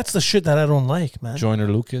the shit that I don't like, man. Joyner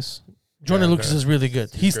Lucas, Joyner Yeah, Lucas okay. is really good.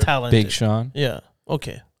 He's He's good. talented. Big Sean, Yeah.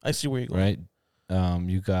 Okay. I see where you're going. right?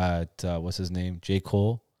 You got what's his name? J.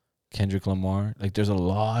 Cole, Kendrick Lamar. Like, there's a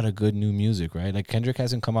lot of good new music, right? Like, Kendrick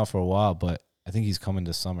hasn't come out for a while, but I think he's coming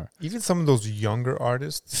this summer. Even some of those younger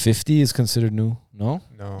artists. 50 is considered new. No,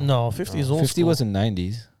 No. No, 50 is No. old 50 school. wasn't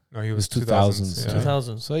 90s. No, he It was was 2000s. 2000s, Yeah.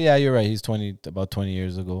 2000s. So yeah, you're right. He's about 20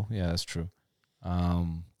 years ago. Yeah, that's true.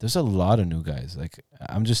 There's a lot of new guys. Like,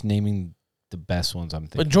 I'm just naming the best ones I'm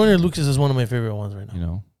thinking. But Joyner Lucas is one of my favorite ones right now. you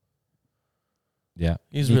know. Yeah,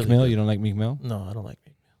 He's Meek really Mill. good. You don't like Meek Mill? No, I don't like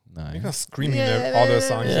Meek. Nah, He's not screaming Yeah, all those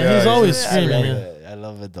songs. yeah, he's always just screaming, I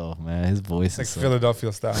love it though, man. His voice Like is so.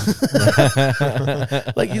 Philadelphia style.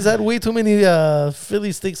 Like he's had way too many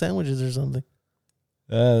Philly steak sandwiches or something.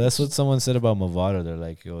 That's what someone said about Movado. They're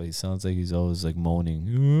like, yo, he sounds like he's always like moaning.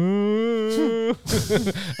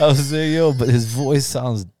 I was like, yo, but his voice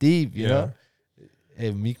sounds deep, you know?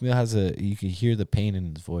 Hey, Meek Mill you can hear the pain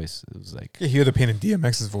in his voice. It was like, You hear the pain in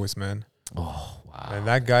DMX's voice, man. oh, wow. And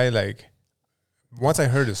that guy, like, once I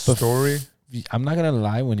heard his But story, I'm not going to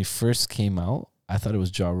lie. When he first came out, I thought it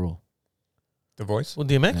was Ja Rule. the voice. Well,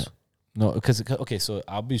 DMX? Yeah. No, because, okay, so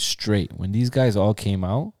I'll be straight. When these guys all came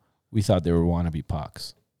out, we thought they were wannabe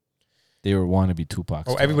Pacs. They were wannabe Tupacs.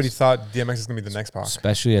 Oh, to everybody us. thought DMX is gonna be the next Pac.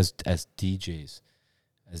 Especially as DJs.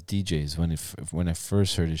 As DJs, when I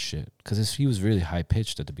first heard his shit. Because he was really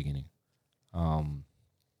high-pitched at the beginning.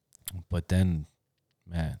 But then,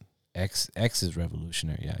 man, X is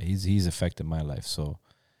revolutionary. Yeah, he's affected my life. So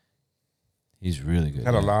he's really good.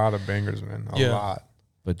 Had a yeah. lot of bangers, man. A Yeah. lot.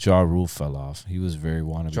 But Ja Rule fell off. He was very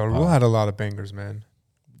wannabe. Ja Rule pop. had a lot of bangers, man.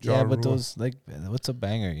 Ja Yeah, but Rule. those like, what's a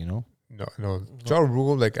banger? You know. No. Ja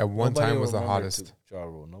Rule, like at one Nobody time will was the remember hottest. Ja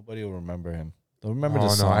Rule. Nobody will remember him. They'll remember Oh the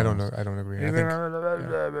no, song. I don't know. I don't agree. I think are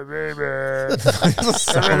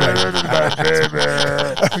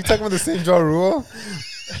we talking about the same Ja Rule?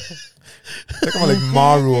 Talking about like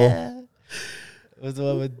Ma Rule. What's the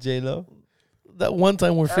one with J Lo? That one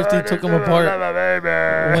time where 50 took him apart.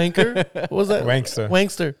 Wanker? What was that? Wankster.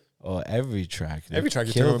 Wankster. Oh, every track. They Every track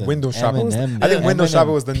you killed took him. Window Shopper. Eminem. I think Yeah. Window Eminem.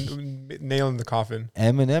 Shopper was the nail in the coffin.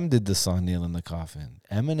 Eminem did the song "Nail in the Coffin."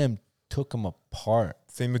 Eminem took him apart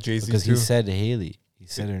Same with Jay-Z because too. he said Haley. He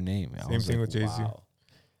said her name. I Same was thing like, with Jay-Z. wow.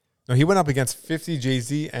 No, he went up against 50,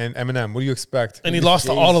 Jay-Z, and Eminem. What do you expect? And he lost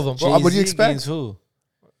to all of them. Well, what do you Jay-Z expect? against who?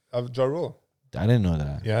 Of Ja Rule. I didn't know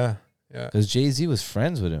that. Yeah. Because Jay-Z was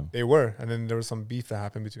friends with him. They were. And then there was some beef that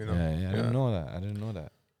happened between them. Yeah, I didn't know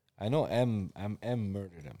that. I know M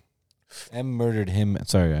murdered him. M murdered him.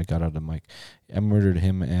 Sorry, I got out of the mic. M murdered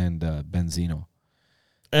him and Benzino.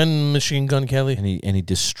 And Machine Gun Kelly. And he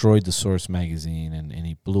destroyed the Source magazine and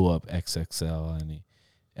he blew up XXL and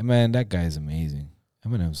man, that guy is amazing.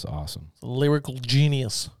 Eminem's awesome. Lyrical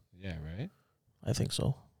genius. Yeah, right? I think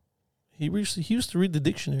so. He used to read the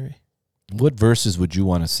dictionary. What verses would you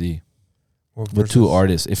want to see What with two verses?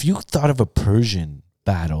 artists? If you thought of a Persian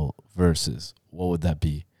battle versus, what would that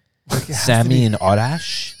be? Like, it has to Sammy be- and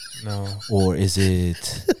Arash? No. Or is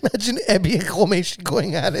it... Imagine Ebi and Khomeshi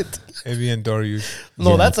going at it. Ebi and Dariush.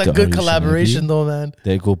 No, Yeah, that's a Dariush good and collaboration Ebi. though, man.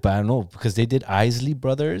 They go back, no, because they did Isley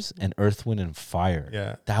Brothers and Earth, Wind, and Fire.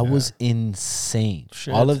 Yeah. That was insane.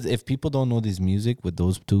 Shit. If people don't know these music with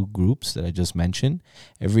those two groups that I just mentioned,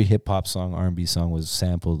 every hip hop song, R&B song was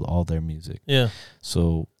sampled all their music. Yeah.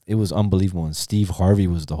 So it was unbelievable. And Steve Harvey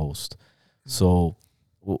was the host. So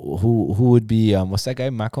who would be what's that guy?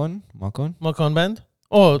 Makon? Makon Band?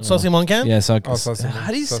 Oh, Saucy Moncan? Yeah, so Saucy Mon-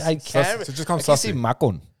 how do you Saucy- I can't Saucy- so just call him I can't say Saucy.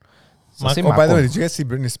 Makon. Makon. Oh, by the way, did you guys see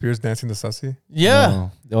Britney Spears dancing to Sussy? Yeah.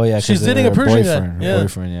 No. Oh yeah, 'cause She's they're dating a Persian guy. boyfriend. Yeah.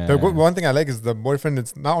 Boyfriend, yeah. The one thing I like is the boyfriend.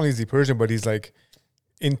 It's not only is he Persian, but he's like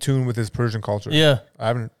in tune with his Persian culture. Yeah. I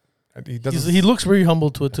haven't. He doesn't. He looks very humble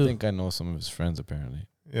to it I too. think I know some of his friends apparently.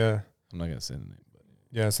 Yeah. I'm not gonna say the name.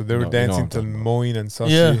 Yeah. So they were No, you know dancing what to I'm talking about. Moeen and Sussy.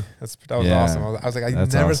 Yeah. That was Yeah. awesome. I was like, I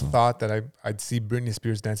That's never awesome. thought that I'd see Britney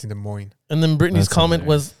Spears dancing to Moeen. And then Britney's That's comment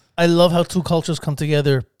hilarious. was, "I love how two cultures come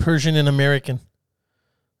together, Persian and American."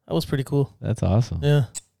 That was pretty cool. That's awesome. Yeah.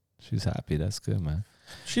 She's happy. That's good, man.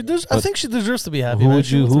 I But think she deserves to be happy. Who man. would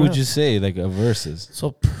She you was who would around. you say like a versus?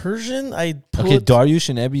 So Persian, I put. Okay, Dariush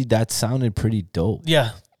and Ebi, that sounded pretty dope. Yeah.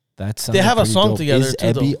 That sounded have a pretty song dope. together Is too,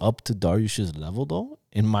 Ebi though. up to Dariush's level though?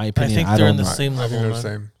 In my I opinion, think I they're don't in the know. same I think level, they're man. the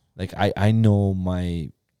same. Like I know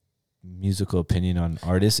my musical opinion on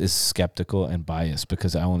artists is skeptical and biased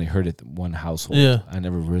because I only heard it one household. Yeah. I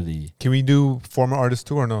never really. Can we do former artists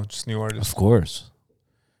too, or no? Just new artists? Of course.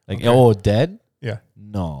 Like Okay. dead? Yeah.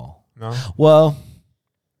 No. No. Well,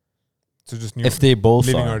 So just new. if they both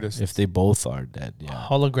living are, artists. if they both are dead, yeah.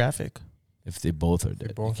 Holographic. If they both are they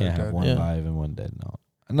dead, both you are can't have dead. one Yeah. live and one dead.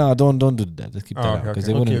 No, don't do that. Let's keep Oh, that okay, out because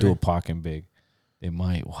okay. they wouldn't Okay. do a Pac and Big. They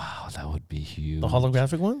might. Wow, that would be huge. The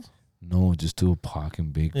holographic ones? No, just do a Pac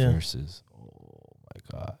and Big Yeah. versus. Oh my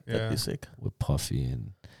god, That'd Yeah. be sick. with Puffy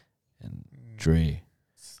and Dre.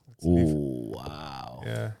 It's Oh wow.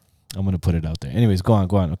 Yeah. I'm gonna put it out there. Anyways, go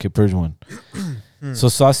on. Okay, Persian one. Hmm. So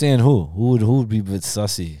Saucy and who would be with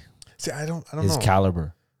Saucy? See, I don't His know.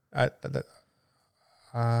 caliber.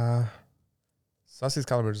 Sussy's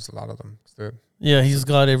caliber, just a lot of them. It's the Yeah, he's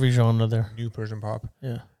got every genre there. new Persian pop,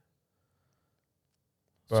 Yeah.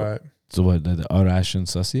 but So what? The Arash and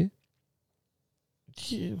Saucy?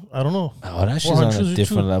 I don't know. Arash Well, is on choose- a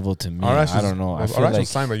different choose- level to me. Arash I don't know. I feel Arash like was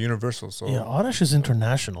signed by Universal, so Yeah, Arash is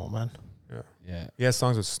international, man. yeah. he has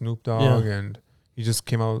songs with Snoop Dogg, and he just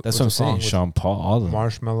came out. That's with what I'm a song saying. with Sean Paul, all of them.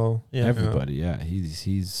 Marshmello. Yeah. Everybody, yeah.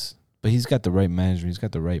 But he's got the right management. He's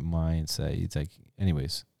got the right mindset. He's like,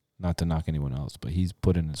 anyways, not to knock anyone else, but he's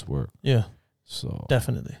put in his work. Yeah, So,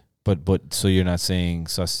 definitely. but so you're not saying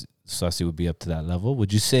Saucy would be up to that level?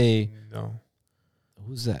 Would you say No,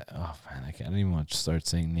 who's that? Oh man, I don't even want to start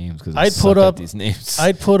saying names because I'd put up- these names.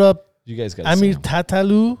 I'd put up you guys got. Amir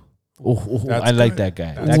Tatalu That's I like good. that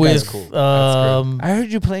guy. That's That guy's with cool. That's I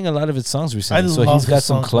heard you playing a lot of his songs recently, I so love he's got his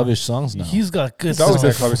some songs, man. clubbish songs now. he's got good He's always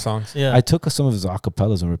had songs. clubby songs. Yeah, I took some of his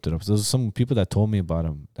acapellas and ripped it up. Those are some people that told me about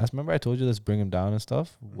him. Remember I told you let's bring him down and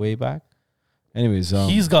stuff way back. Anyways,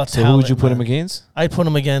 he's got so talent. who would you put man. him against? I'd put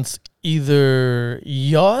him against either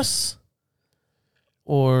Yas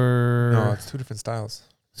or No, it's two different styles.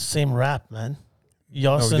 Same rap, man.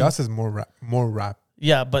 No, Yas and Yas is more rap.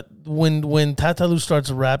 yeah, but when Tatalu starts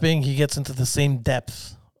rapping, he gets into the same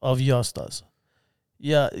depth of Yas does.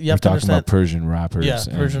 Yeah, you We're have to talking understand. about Persian rappers. Yeah,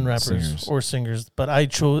 Persian and rappers singers. or singers. But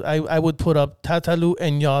I would put up Tatalu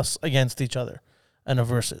and Yas against each other in a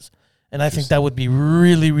versus. And I think that would be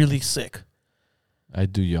really, really sick. I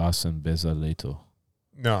do Yas and Beza Leto.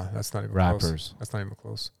 No, that's not even Rappers. close. That's not even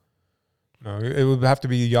close. No, it would have to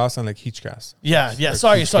be Yas and like Heechcast. Yeah, yeah. Like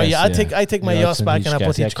Sorry. Heechcast, Yeah, I take my Yas back and I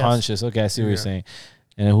put yeah, Heechcast. conscious. Okay, I see what you're Yeah. saying.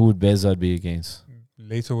 And who would Beza be against?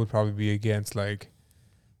 Leto would probably be against like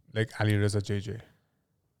Ali Reza JJ.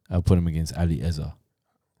 I'll put him against Ali Eza.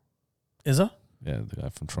 Izza? Yeah, the guy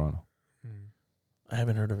from Toronto. I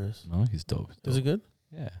haven't heard of his. No, he's dope. Is it good?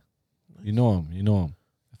 Yeah. You know him.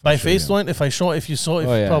 If By I show face you him. line, if you saw it,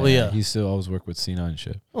 Oh, yeah, probably yeah. He still always worked with Cena and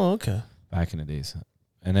shit Oh, okay. back in the days.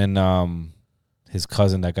 And then his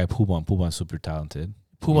cousin, that guy Puban's super talented.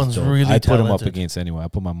 Puban's He's dope. really I'd put him up talented. against anyone. I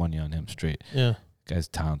put my money on him straight. Yeah. Guy's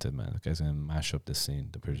talented, man. The guy's gonna mash up the scene,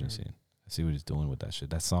 the Persian scene. I see what he's doing with that shit.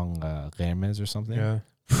 That song Hermes or something. Yeah.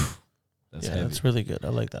 That's Yeah, heavy. that's really good. I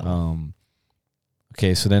like that one.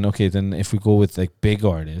 Okay, so then if we go with like big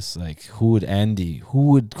artists, like who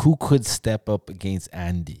could step up against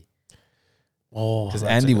Andy? Oh, Because that's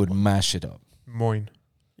a Andy good would one. mash it up. Moin.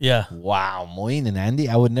 Yeah. Wow, Moin and Andy.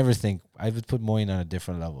 I would never think. I would put Moin on a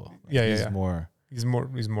different level. Yeah, he's yeah. more. He's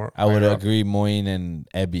more. I would higher up. agree. Moin and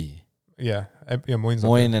Ebby. Yeah. Moin's up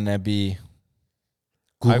Moin there. and Ebby.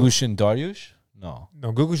 Gugush and Dariush. No.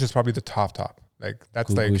 No, Gugush is probably the top. Like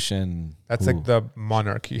that's Gugush and that's who? like the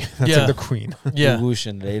monarchy. That's Yeah. like the queen. Yeah. Gugush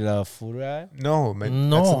and Leila Furai. No, man.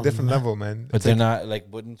 No, That's a different man. level, man. But It's they're like- not like.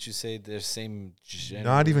 Wouldn't you say they're same?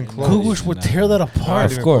 Not even close. Gugush would tear that apart.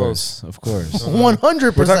 even Of course, of course.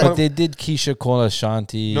 100%. We're talking But they did Keisha Cole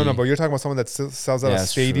Ashanti. No, but you're talking about someone that sells out Yeah, a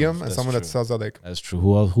that's true. stadium and That's someone that true. sells out like. That's true.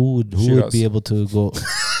 Who else? Who would Shiraz. be able to go?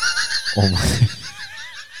 Oh my.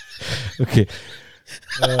 Okay.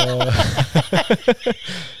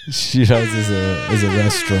 Shiraz is a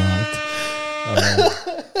restaurant.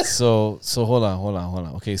 So hold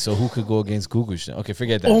on. Okay, so who could go against Gugush? Okay,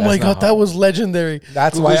 forget that. Oh That's my not God, hard. that was legendary.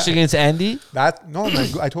 That's why. Gugush against Andy. No, man.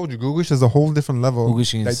 I told you, Gugush is a whole different level.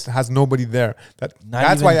 Gugush that is has nobody there. not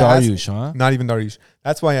That's even why I asked. Dariush, huh? Not even Dariush.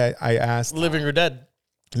 That's why I asked Living or dead.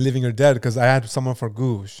 Living or Dead because I had someone for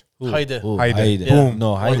Gugush. Haide. Haide. Yeah. Boom.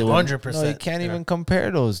 No, Haide. 100%. No, you can't Yeah. even compare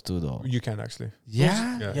those two though. You can actually.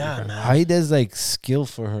 Yeah. you Yeah, can. man. Haide's like skill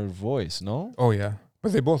for her voice, no? Oh yeah,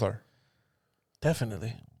 but they both are.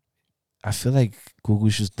 Definitely. I feel like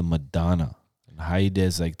Gugush is the Madonna. And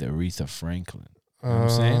Haide's like the Aretha Franklin. You know what I'm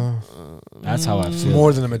saying? That's how I feel.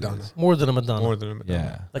 More than a Madonna. More than a Madonna. More than a Madonna.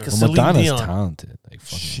 Yeah. Like a Well, Celine Madonna's Dion. talented. Like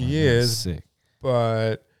fucking She Madonna's is. sick.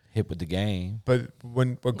 But Hip with the game.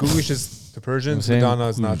 when Gugush is the Persians, You know what I'm Madonna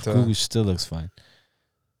is saying? not. Gugush still looks fine.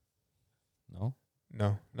 No?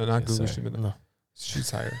 No, not Okay, Gugush. sorry. No. She's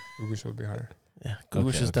higher. Gugush will be higher. Yeah, Gugush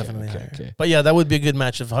Okay, is okay, definitely okay, higher. okay. But yeah, that would be a good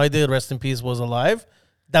match. If Haide, rest in peace, was alive,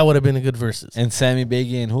 that would have been a good versus. And Sammy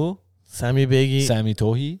Baggy and who? Sammy Baggy, Sammy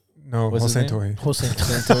Tohi? No, What's his Hossein name? Tohi. Hossein.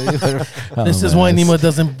 Sammy Tohi? Oh, This is man, why that's- Nima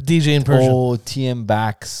doesn't DJ in Persian. Oh, TM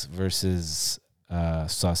Bax versus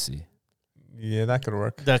Saucy. Yeah, that could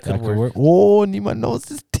work. That could That work. Oh, Nima knows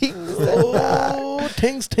his things. Oh,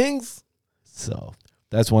 tings. So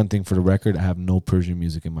that's one thing for the record. I have no Persian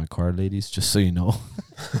music in my car, ladies, just so you know.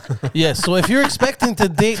 Yeah, so if you're expecting to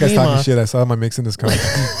date This guy's talking Nima, shit. I saw my mix in this car.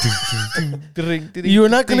 you're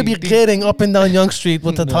not going to be getting up and down Young Street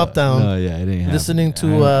with the top down. No, yeah, it ain't happening. Listening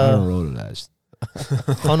to, I don't roll to that.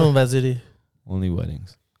 Khanum Vaziri. Only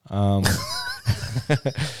weddings.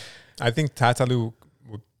 I think Tatalu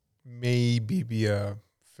would maybe be a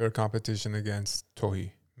fair competition against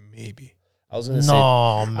Tohi. Maybe. I was gonna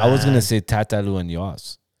No, man. I was gonna say Tatalu and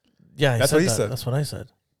Yas. Yeah, That's said what he that. said. That's what I said.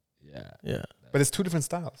 Yeah, Yeah. But it's two different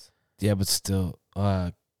styles. yeah, but still,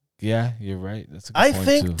 yeah, you're right. That's a good I point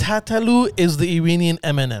think too. Tatalu is the Iranian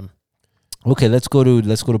Eminem. Okay, let's go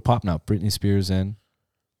to pop now. Britney Spears and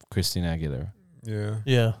Christina Aguilera. Yeah.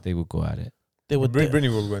 Yeah. They would go at it. They would. Britney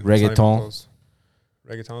will win. Reggaeton.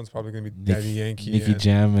 Reggaeton's probably going to be Nick- Daddy Yankee. Nicky and-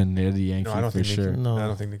 Jam and Daddy Yankee No, I don't for think sure. Nicki. No. I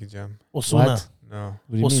don't think Nicky Jam. Osuna. What? No. What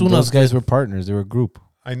do you Well, mean? Suna's Those guys good. were partners. They were a group.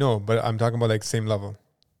 I know, but I'm talking about like same level.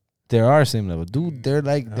 They are same level, dude. They're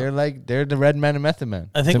the Red Man and Method Man.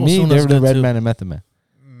 I think to me, Osuna's they're the good Red too. Man and Method Man.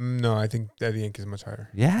 No, I think Daddy Yankee is much higher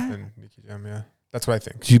Yeah, than Nicky Jam. Yeah, that's what I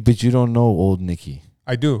think. but you don't know old Nicky,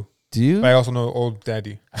 I do, do you? but I also know old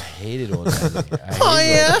Daddy. I hated old Daddy. Oh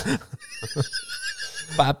yeah.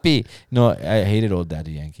 Papi. No, I hated old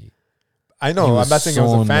Daddy Yankee. I He know. was I'm not saying I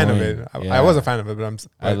was so a fan annoying. of it. Yeah. I was a fan of it, but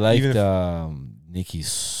I but liked even if- Nicky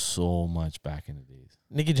so much back in the days.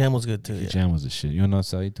 Nicky Jam was good too. Nicky Yeah. Jam was the shit. You know,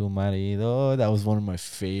 soy tu marido. That was one of my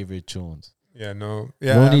favorite tunes. Yeah, no.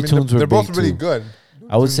 Yeah, Looney Tunes were they're both big really too. good.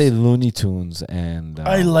 I would say Looney Tunes and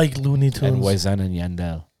I like Looney and Tunes. Waisan and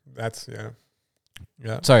Yandel. That's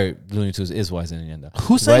yeah. Sorry, Looney Tunes is Waisan and Yandel.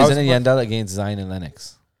 Who sang? Waisan and Yandel against Zion and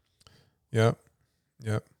Lennox. Yeah.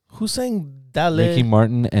 Who sang Dale? Ricky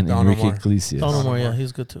Martin and Don Enrique Omar. Iglesias. Don Omar. Yeah, Omar.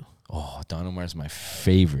 he's good too. Oh, Don Omar is my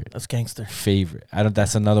favorite. That's gangster. Favorite.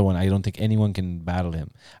 That's another one. I don't think anyone can battle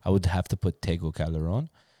him. I would have to put Tego Calderon,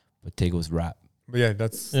 but Tego's rap, But yeah,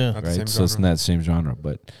 that's Yeah. not the right? same So it's genre. not the same genre,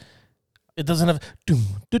 but It doesn't have doom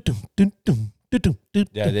dum dum dum dum dum dum.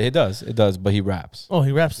 yeah, it does. It does, but he raps. Oh,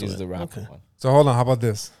 he raps. He's to the it. rapper Okay. one. So hold on, how about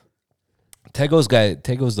this?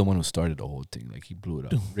 Tego's the one who started the whole thing. Like he blew it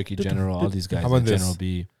up. Dum, Ricky dum, General, all dum. these guys. How about like this? General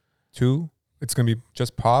B. 2, it's gonna be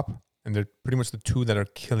just pop, and they're pretty much the two that are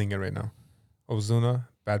killing it right now. Ozuna,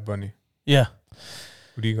 Bad Bunny. Yeah,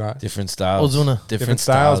 Who do you got? Different styles. Ozuna. Different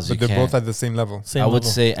styles, but you they're both can't- at the same level. Same I would level.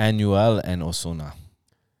 say Anuel and Osuna.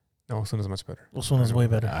 No, Ozuna's much better. Osuna's way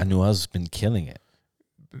better. Anuel's been killing it.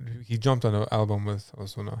 He jumped on an album with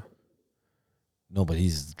Ozuna. No, but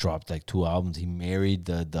he's dropped like 2 albums. He married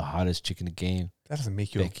the hottest chick in the game. That doesn't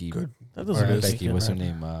make you Becky. a good. That doesn't Artist. make Becky, you what's her rapper.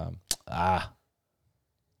 name?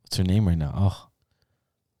 What's her name right now? Oh,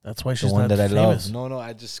 That's why the she's one not that I famous. love. No,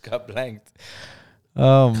 I just got blanked.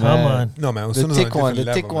 Oh Come man. on, No man, The Ozuna's tick on a one, the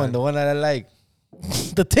different tick level, one, man. the one that I like.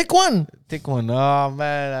 the tick one. Tick one. Oh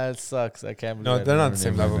man, that sucks. I can't believe No, I they're don't not know the her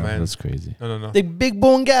same name level, now. man. That's crazy. No. The big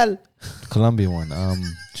bone gal. Colombia one.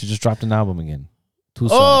 She just dropped an album again. Tusa.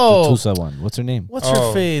 Oh. The Tusa one. What's her name? What's her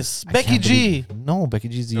Oh. face? I Becky can't G. believe- No, Becky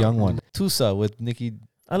G's the No. young one. Tusa with Nicki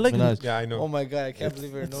I like. Minaj. Yeah, I know. Oh my god, I can't It's-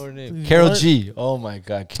 believe I know her it's- name. what? Carol G. Oh my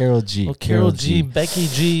god, Carol G. Oh, Carol G. Becky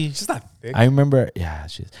G. She's not thick. I remember. Yeah,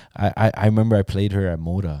 she's. I remember I played her at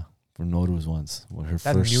Moda for Nota's once. With her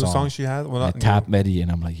That first new song. song she had. Well, I not new. tapped Eddie and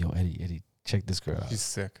I'm like, yo, Eddie, check this girl out. She's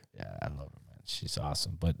sick. Yeah, I love her, man. She's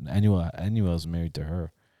awesome. But Anuel's married to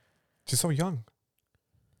her. She's so young.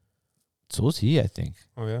 So is he, I think.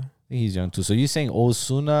 Oh yeah, I think he's young too. So you're saying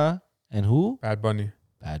Ozuna and who? Bad Bunny.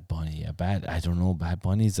 Bad Bunny. Yeah, I don't know. Bad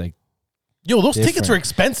Bunny's like Yo, those tickets Different. are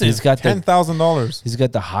expensive. he's got the $10,000. he's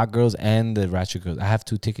got the hot girls and the ratchet girls. I have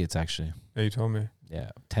 2 tickets actually. Yeah, you told me. Yeah,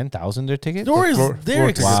 10,000 their tickets. They're floor expensive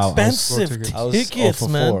tickets. Wow. expensive Floor tickets. I was tickets, for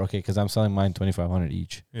man. 4. Okay, because I'm selling mine 2,500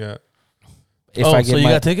 each. Yeah. If oh, I get so you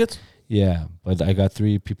my got tickets? yeah, but I got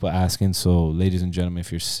 3 people asking. So, ladies and gentlemen,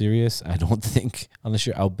 if you're serious, I don't think unless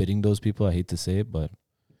you're outbidding those people, I hate to say it, but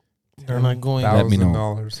They're not going. Let me know.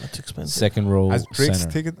 $1,000. That's expensive. second row Has Drake's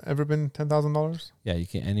center. ticket ever been $10,000? Yeah, you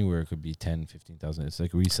can anywhere. It could be 10, 15,000. It's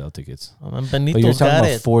like resale tickets. And But you're Benito's talking got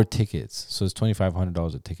about it. 4 tickets, so it's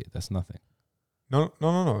 $2,500 a ticket. That's nothing. No.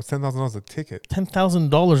 It's $10,000 a ticket.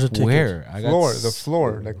 $10,000 a ticket. Where I Floor, s- the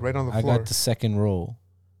floor, like right on the I floor. got the second row,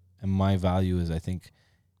 and my value is I think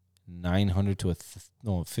 $900 to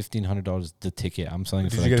 $1,500 the ticket. I'm selling it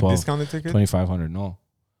Did for you like get a 12, discounted ticket? 2,500. No,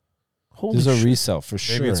 Holy this is a shit. resale for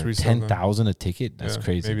sure. Maybe it's resale then. 10,000 a ticket. That's Yeah,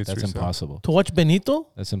 crazy. maybe it's That's resale. impossible. To watch Benito?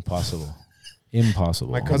 That's impossible.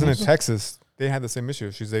 Impossible. My cousin in Benito? Texas, they had the same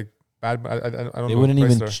issue. She's like, bad. I don't They know. wouldn't the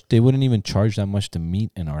price even. there. They wouldn't even charge that much to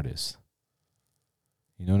meet an artist.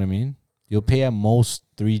 You know what I mean? You'll pay at most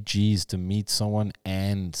 3 G's to meet someone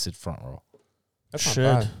and sit front row. That's Shit.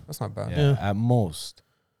 not bad. That's not bad. Yeah, Yeah. at most.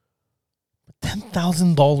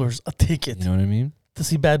 $10,000 a ticket You know what I mean? to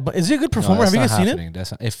see Bad Bunny. Is he a good performer? No, Have you that's guys not seen it? happening.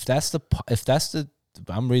 That's not, if that's the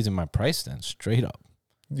I'm raising my price then straight up.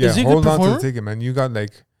 Yeah, Is he a good hold on to the performer? ticket, man. You got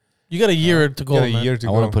like You got a year to go, you got a man. year to I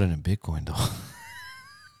go. want to put it in Bitcoin though.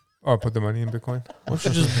 Oh, put the money in Bitcoin. Why don't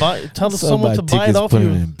you just buy? Tell So someone my to buy it tickets, off put you.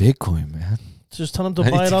 it in Bitcoin, man. Just tell them to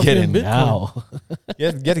I buy need it to off get you it in Bitcoin. now. You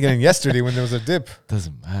had to get in yesterday when there was a dip.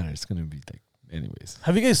 Doesn't matter. It's gonna be like, anyways.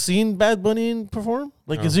 Have you guys seen Bad Bunny perform?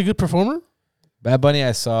 Like, No. is he a good performer? Bad Bunny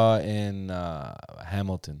I saw in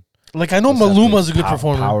Hamilton. Like, I know What's that Maluma's a place? good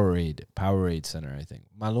performer. Powerade Center, I think.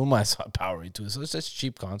 Maluma I saw at Powerade too. So it's just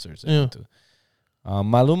cheap concerts. I Yeah. go to.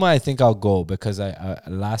 Maluma, I think I'll go because I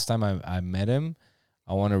last time I met him,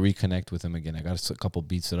 I want to reconnect with him again. I got a couple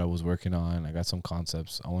beats that I was working on. I got some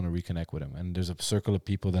concepts. I want to reconnect with him. And there's a circle of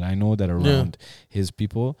people that I know that are Yeah. around his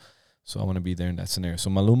people. So I want to be there in that scenario. So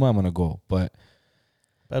Maluma, I'm going to go. But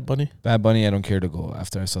Bad Bunny. Bad Bunny, I don't care to go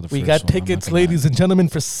after I saw the We first got one. I'm not tickets, gonna lie. ladies and gentlemen,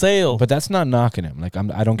 for sale. But that's not knocking him. Like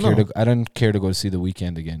I don't care No. I don't care to go to see The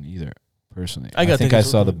Weeknd again either. Personally, I got think I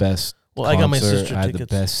tickets saw with the them. best. Well, I got my concert. sister I had tickets.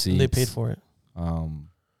 the best seats. They paid for it.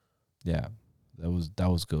 Yeah, that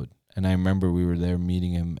was good. And I remember we were there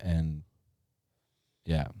meeting him, and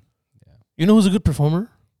yeah, You know who's a good performer?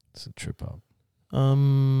 it's a trip out.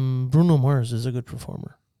 Bruno Mars is a good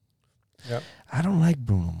performer. I don't like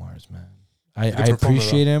Bruno Mars, man. I He's a good performer,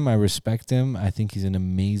 appreciate him. I respect him. I think he's an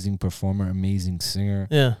amazing performer, amazing singer.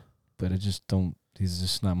 Yeah. But I just don't. He's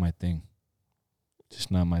just not my thing.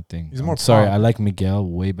 Just not my thing. He's I'm more sorry. pop. I like Miguel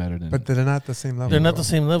way better than. But they're not at the same level. They're not bro. the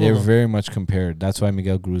same level. They're though. very much compared. That's why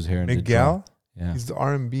Miguel grew his hair. And did Miguel, drum. Yeah. he's the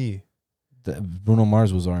R&B. Bruno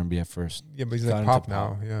Mars was R&B at first. Yeah, but he's Got like into pop pop.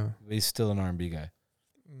 now. Yeah. But he's still an R&B guy.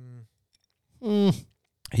 Mm.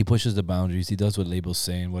 He pushes the boundaries. He does what labels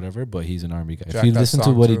say and whatever, but he's an R&B guy. Jack, if you that listen to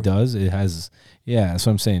song what he too. does, it has, that's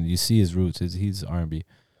what I'm saying. You see his roots. He's R&B.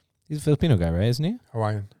 He's a Filipino guy, right? Isn't he?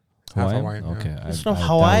 Hawaiian. Half Hawaiian. Okay. Yeah. He's from that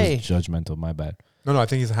Hawaii. was judgmental. My bad. No, I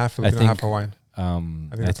think he's half Filipino, think- half Hawaiian. I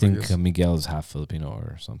that's what he think is. Miguel is half Filipino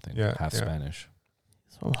or something. Yeah, Half yeah. Spanish.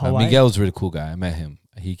 He's from Hawaii. Miguel's a really cool guy. I met him.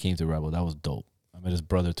 He came to Rebel. That was dope. I met his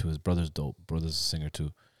brother too. His brother's dope. Brother's a singer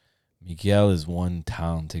too. Miguel is one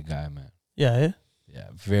talented guy, man. Yeah. Yeah,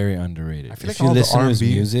 very underrated. I feel If like you all the listen to his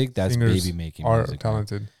R&B music, that's singers baby making Are music. man.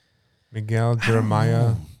 talented. Miguel, I don't Jeremiah.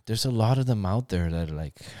 know. There's a lot of them out there that are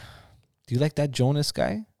like. Do you like that Jonas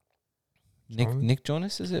guy? Jonas? Nick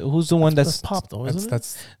Jonas, is it? Who's the one that's pop though, isn't it?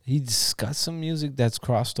 That's He's got some music that's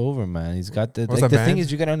crossed over, man. He's got the What's like that the thing band?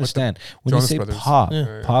 is you gotta What's the understand when Jonas you say Brothers? pop,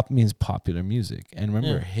 Yeah. pop means popular music. And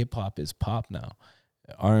remember, Yeah. hip hop is pop now.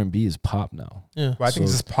 R&B is pop now. Yeah. Well, I think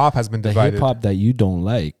So just pop has been The divided. hip hop that you don't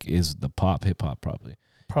like is the pop hip hop probably.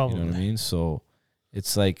 Probably. You know what I mean? So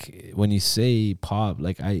it's like when you say pop,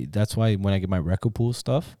 like that's why when I get my record pool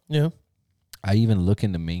stuff, Yeah. I even look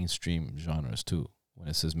into mainstream genres too. When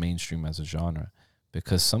it says mainstream as a genre,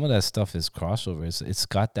 because some of that stuff is crossover. It's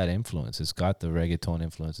got that influence. It's got the reggaeton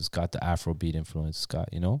influence. It's got the Afrobeat influence. It's got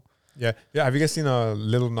Yeah. Have you guys seen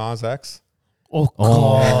Lil Nas X? Oh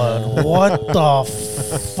God! What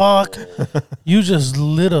the fuck? You just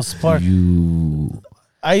lit a spark.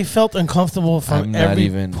 I felt uncomfortable from I'm not every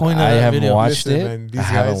even. point of I that haven't video. watched Listen, it. man, these I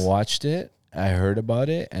haven't guys- watched it. I heard about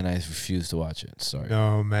it and I refuse to watch it. Sorry.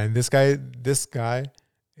 No, man. This guy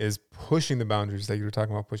is pushing the boundaries. Like you were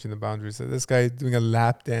talking about pushing the boundaries. So this guy is doing a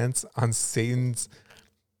lap dance on Satan,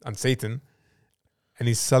 and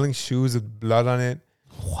he's selling shoes with blood on it.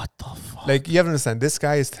 What the fuck? Like you have to understand, this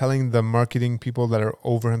guy is telling the marketing people that are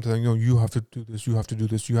over him, telling you have to do this, you have to do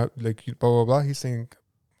this, you have like blah blah blah. He's saying,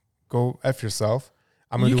 "Go f yourself.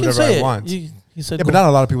 I'm gonna You do can whatever say I it. want." He said, Yeah, but not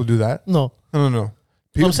a lot of people do that. no. No.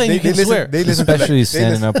 People, I'm saying you can swear. They listen to Especially that.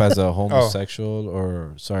 standing up as a homosexual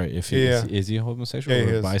or sorry, if he Yeah. is he a homosexual Yeah,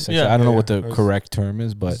 he or is. bisexual? Yeah. I don't know Yeah, what the yeah. correct term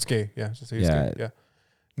is, but It's gay. Yeah, just say he's Yeah. gay. Yeah.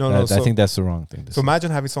 No. I So think that's the wrong thing to So say.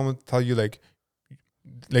 imagine having someone tell you like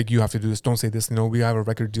you have to do this. Don't say this. We have a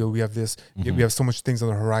record deal. We have this. Mhm. We have so much things on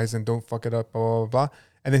the horizon. Don't fuck it up. Blah blah blah.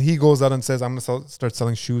 And then he goes out and says, "I'm gonna start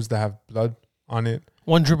selling shoes that have blood on it.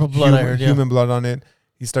 One drip of blood. I heard. Yeah. Human blood on it."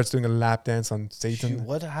 He starts doing a lap dance on Satan. Shoot,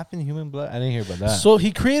 what happened? Human blood? I didn't hear about that. So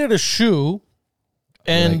he created a shoe,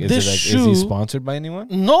 and Like, this is shoe. he sponsored by anyone?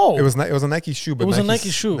 No. It was a Nike shoe, but It was a Nike's- Nike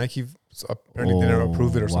shoe. Nike apparently didn't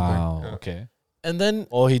approve it or something. Wow. Yeah. Okay. And then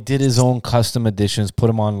Oh, he did his own custom editions, put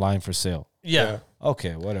them online for sale. yeah.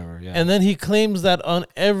 Okay, whatever. Yeah. And then he claims that on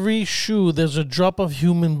every shoe there's a drop of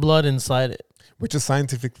human blood inside it. Which is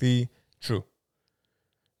scientifically true.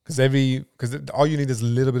 Because all you need is a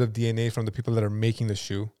little bit of DNA from the people that are making the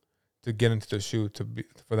shoe to get into the shoe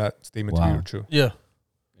for that statement to Wow. be true. Yeah.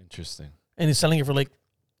 Interesting. And he's selling it for like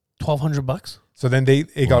 $1,200. So then it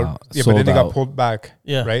Wow. got but then Sold they got out. pulled back,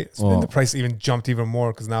 Yeah. right? So then Oh. the price even jumped even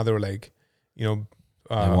more because now they were like,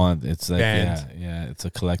 It's like banned. yeah, it's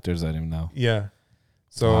a collector's item now. yeah.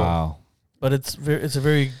 So wow. But it's a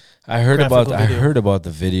very I heard graphical video. about the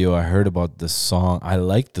video. I heard about the song. I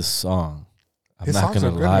like the song. I'm His not songs gonna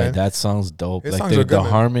are good, lie. man. That song's dope. His Like songs are good, the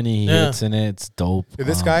man. harmony he Yeah. hits in it, it's dope. Yeah,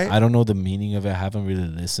 this guy- I don't know the meaning of it. I haven't really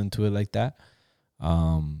listened to it like that.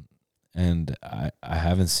 And I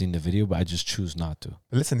haven't seen the video, but I just choose not to.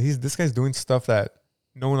 listen, this guy's doing stuff that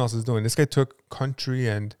no one else is doing. This guy took country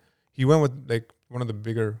and he went with like one of the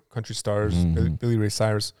bigger country stars, Mhm. Billy Ray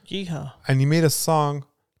Cyrus, yeehaw. and he made a song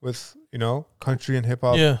with country and hip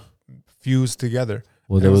hop Yeah. fused together.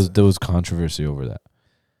 Well, It was- there was controversy over that.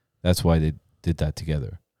 That's why they did that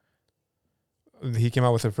together. He came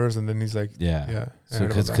out with it first, and then he's like, Yeah. yeah. I So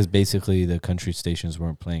heard about because that. basically the country stations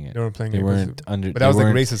weren't playing it. They weren't playing They it. weren't under. But they that was like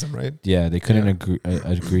weren't- racism, right? Yeah, they couldn't Yeah.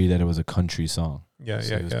 agree that it was a country song. Yeah,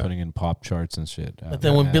 So he was yeah. putting in pop charts and shit. But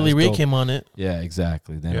then when Billy Ray came on it, yeah,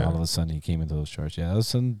 exactly. Then Yeah. all of a sudden he came into those charts. Yeah, that was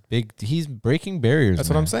some big. He's breaking barriers. That's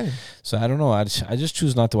what I'm man. saying. So I don't know. I just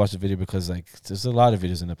choose not to watch the video because like there's a lot of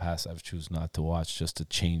videos in the past I've choose not to watch just to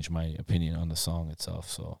change my opinion on the song itself.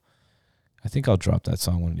 So I think I'll drop that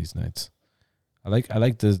song one of these nights. I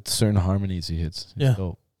like the certain harmonies he hits. It's Yeah.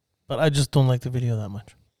 dope. but I just don't like the video that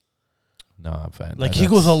much. No, Like he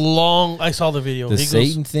goes a long. I saw the video. The He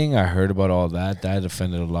Satan thing, I heard about all that. That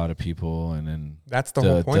offended a lot of people, and then That's the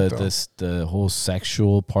whole point, though. the whole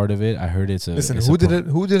sexual part of it. I heard it's a. Listen, it's who did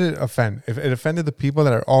it offend? If it offended the people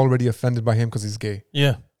that are already offended by him because he's gay,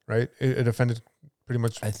 Yeah. right? It offended pretty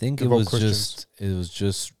much. I think it devout was Christians.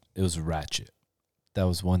 it was ratchet. That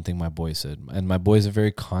was one thing my boy said, and my boy's a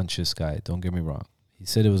very conscious guy. Don't get me wrong. He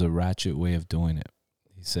said it was a ratchet way of doing it.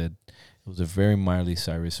 He said it was a very Miley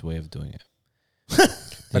Cyrus way of doing it.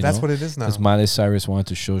 But that's what it is now. Because Miley Cyrus wanted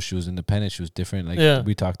to show she was independent, she was different. Like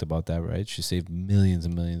we talked about that, right? She saved millions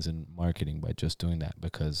and millions in marketing by just doing that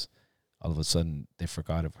because all of a sudden they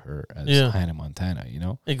forgot of her as Hannah Montana, you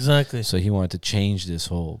know? Exactly. So he wanted to change this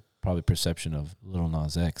whole probably perception of Lil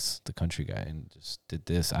Nas X, the country guy, and just did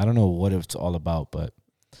this. I don't know what it's all about, but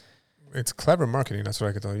It's clever marketing. That's what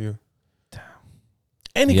I can tell you.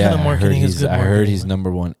 Any kind of marketing is good. I heard he's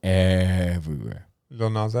number one everywhere. Lil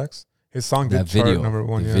Nas X. His song That did chart video, number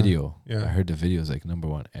one. the video. Yeah. I heard the video is like number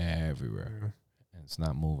one everywhere. Yeah. And it's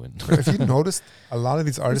not moving. But if you noticed, a lot of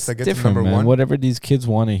these artists that get to different, number man. one, Whatever these kids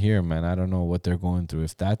want to hear, man. I don't know what they're going through.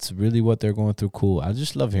 If that's really what they're going through, cool. I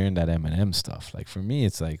just love hearing that Eminem stuff. Like for me,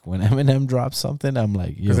 it's like when Eminem drops something, I'm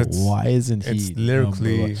like, yo, why isn't he? It's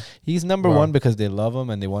lyrically, he's number one because they love him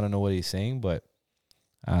and they want to know what he's saying. But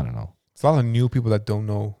I don't know. it's a lot of new people that don't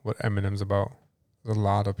know what Eminem's about. There's a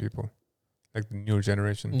lot of people, like the newer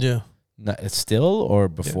generation. Yeah. No, it's still or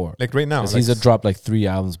before? Yeah. Like right now, like, he's dropped like 3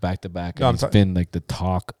 albums back to back, No, and he's been like the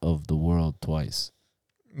talk of the world twice.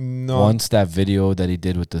 no Once that video that he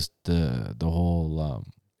did with the whole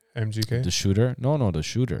MGK. the shooter. No, the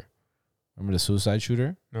shooter. Remember the suicide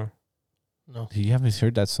shooter? No. You haven't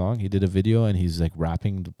heard that song? He did a video and he's like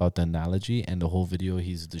rapping about the analogy, and the whole video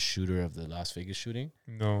he's the shooter of the Las Vegas shooting.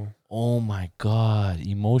 No. Oh my God,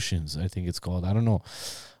 Emotions, I think it's called. I don't know.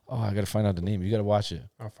 Oh, I gotta find out the name. You gotta watch it.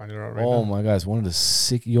 I'll find it out right now. Oh my God, it's one of the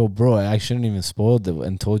sick. Yo, bro, I shouldn't even spoiled it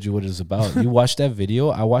and told you what it was about. You watched that video.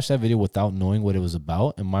 I watched that video without knowing what it was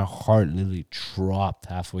about, and my heart literally dropped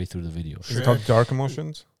halfway through the video. Is it called Dark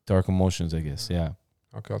Emotions? Dark Emotions, I guess. Yeah,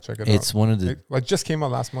 Okay, I'll check it out. it's one of the. It just came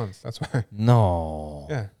out last month. That's why. No.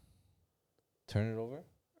 Yeah. Turn it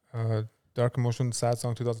over. Dark Emotions, sad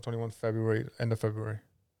song, 2021, February, end of February.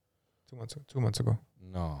 2 months ago.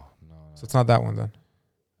 No. So it's not that one then.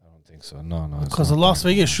 I don't think so. No. Because the Las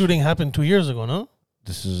Vegas shooting happened 2 years ago, no?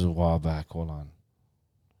 This is a while back. Hold on.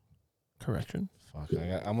 Correction. Fuck.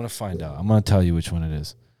 I'm gonna find out. I'm gonna tell you which one it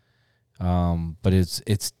is. But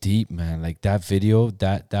it's deep, man. Like that video,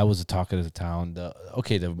 that was the talk of the town. The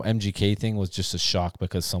MGK thing was just a shock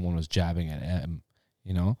because someone was jabbing at him.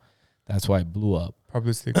 You know, that's why it blew up.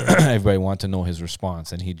 Publicity. Everybody wanted to know his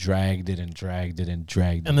response, and he dragged it and dragged it and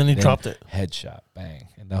dragged it. And then he dropped it. Headshot, bang,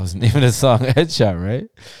 and that was the name of the song, Headshot, right?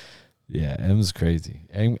 Yeah, M's crazy.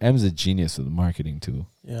 M's a genius with the marketing too.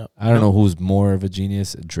 Yeah, I don't know who's more of a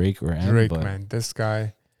genius, Drake or M. Drake, but man, this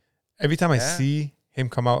guy. Every time I see him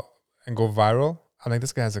come out and go viral, I'm like,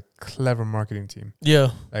 this guy has a clever marketing team.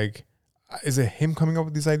 Yeah. Like, is it him coming up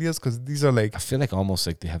with these ideas? Because these are like I feel like almost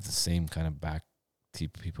like they have the same kind of back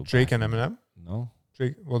people. Drake and backing them. Eminem. No,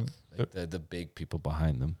 Drake, well, like the big people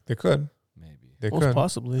behind them. they could. Maybe. They Most could.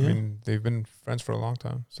 possibly, I yeah. mean, they've been friends for a long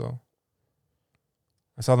time. So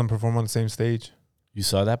I saw them perform on the same stage You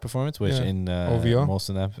saw that performance, which Yeah. in OVO? most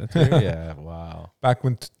of that. Theater? Yeah, wow. back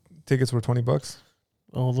when tickets were $20.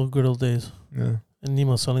 Oh, the good old days. Yeah, And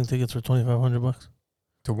Nima selling tickets for $2,500.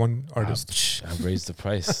 to one artist. I raised the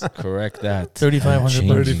price. Correct that. 3,500 I'm bucks.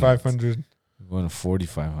 changing it. 3,500. I'm going to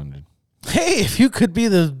 4,500. Hey, if you could be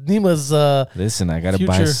the Nima's Listen, I gotta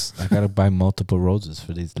Future. buy multiple roses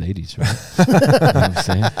for these ladies, right? You know what I'm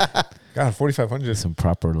saying? God, 4,500. Some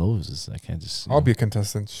proper roses. I can't just. I'll be a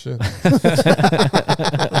contestant. Shit.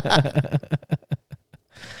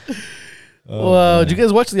 Wow, did you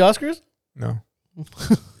guys watch the Oscars? No.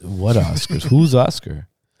 What Oscars? Who's Oscar?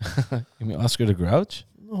 You mean Oscar the Grouch?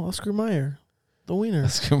 No, Oscar Mayer, the wiener.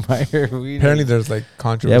 Oscar Mayer. Apparently, there's like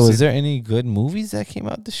controversy. Yeah, was there any good movies that came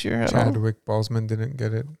out this year at all? Chadwick Boseman didn't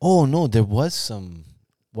get it. Oh no, there was some.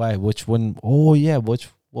 Why? Which one? Oh yeah, what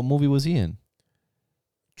movie was he in?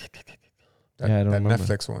 That, Yeah, I don't that remember.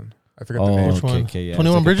 Netflix one. I forgot the Oh, name. Which one? okay, yeah. 21 it's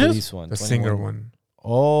like a Bridges? police one. The 21. singer one.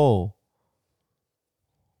 Oh,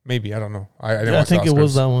 Maybe. I don't know. I didn't Yeah, I watch think the it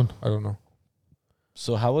was Oscars. that one. I don't know.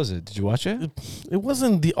 so how was it? Did you watch it? It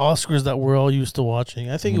wasn't the Oscars that we're all used to watching.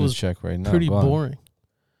 I think I'm it gonna was check right now. pretty Go on. boring.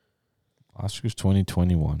 Oscars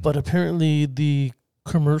 2021. But apparently the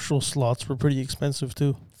commercial slots were pretty expensive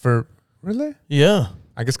too. For really? Yeah.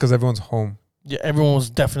 I guess because everyone's home. Yeah, everyone was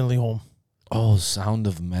definitely home. Oh, Sound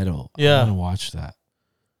of Metal. Yeah. I want to watch that.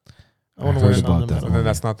 I want I to heard watch about Sound that of And Metal. then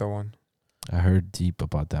that's not the one. I heard deep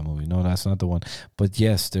about that movie. No, that's not the one. But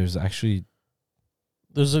yes, there's actually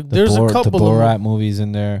There's a the couple Borat of movies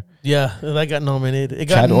in there. yeah, that got nominated. It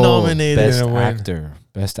got Chad O, nominated. Best Didn't win. actor.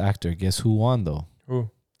 Best actor. Guess who won though? Who?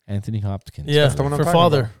 Anthony Hopkins. Yeah, That's the one I'm for talking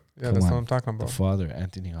Father. about. Yeah, Come that's on. what I'm talking The about. father,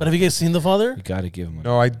 Anthony Hopkins. But have you guys seen The Father? You gotta give him a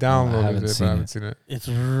No, I downloaded haven't it, but seen I haven't it. seen it. It's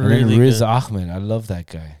And really then Riz good. Ahmed. I love that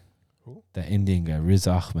guy. Who? That Indian guy, Riz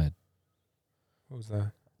Ahmed. What was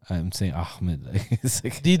that? I'm saying Ahmed. Like, it's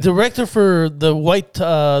like The director for the White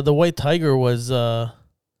Tiger was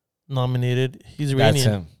nominated. He's that's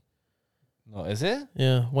Iranian. him. No, is it?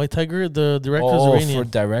 Yeah, White Tiger. The director's Oh, Iranian. for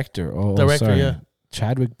director. Oh, Director, sorry. yeah.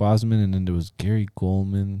 Chadwick Boseman, and then there was Gary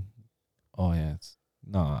Goldman. Oh yeah.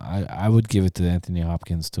 I would give it to Anthony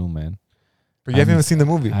Hopkins too, man. But you haven't even seen the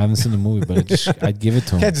movie. I haven't seen the movie, but I'd give it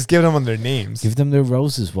to You him. can't just give them on their names. Give them their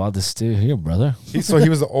roses while they're still here, brother. So he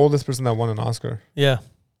was the oldest person that won an Oscar. Yeah,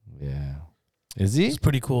 Yeah. Is he? it's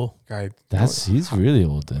pretty cool. Guy. He's really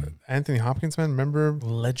old then. Anthony Hopkins, man. Remember?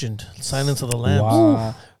 Legend. Silence of the Lambs.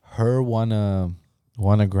 Wow. Her won a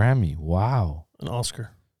Grammy. Wow. An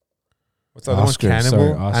Oscar. What's the other Oscar, one? sorry,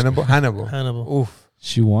 Cannibal. Oscar. Hannibal. Hannibal. Oof.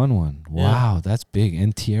 She won one. Yeah. Wow, that's big.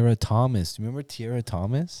 And Tiara Thomas. Do you remember Tiara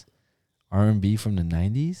Thomas? R&B from the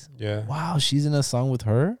 90s? Yeah. Wow, she's in a song with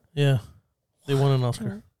her? Yeah, they won an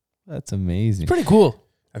Oscar. That's amazing. Pretty cool.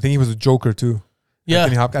 I think he was a Joker too. Yeah,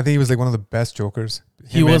 I think he was like one of the best Jokers.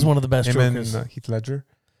 he was one of the best Him Jokers. and Heath Ledger.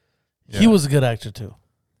 He was a good actor too.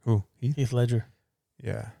 Who? Heath? Heath Ledger.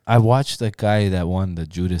 Yeah. I watched that guy that won the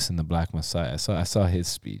Judas and the Black Messiah. I saw his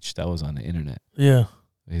speech. That was on the internet. Yeah,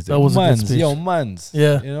 He's That like, was a good Muns, speech. yo, Muns.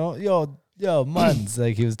 Yeah. You know, yo, Muns.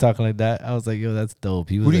 Like, he was talking like that. I was like, yo, that's dope.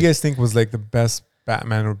 He was Who do you like, guys think was like the best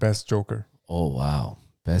Batman or best Joker? oh, wow.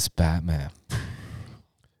 Best Batman.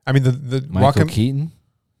 I mean, the Michael Joaquin, Keaton.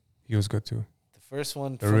 he was good too. The first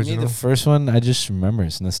one, The for me, original? the first one, I just remember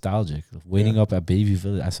it's nostalgic. Waiting up at Baby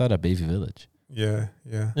Village. I saw it at Baby Village. Yeah,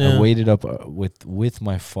 yeah. yeah. I waited up with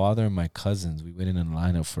my father and my cousins. We waited in a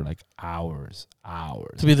lineup for like hours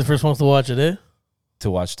to be the first ones to watch it. to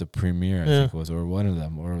watch the premiere. I Yeah. think it was, or one of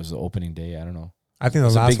them, or it was the opening day. I don't know. I think It the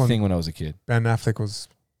was a last big one, thing when I was a kid. Ben Affleck was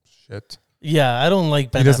shit. Yeah, I don't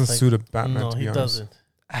like Ben He doesn't Affleck. suit a Batman. No, to be he honest. doesn't.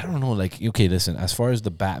 I don't know. Like, okay, listen. As far as the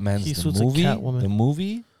Batman's He the suits a movie,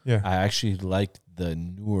 Catwoman. Yeah. I actually liked the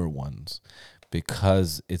newer ones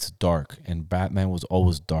because it's dark, and Batman was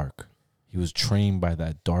always dark. He was trained by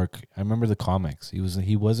that dark. I remember the comics. He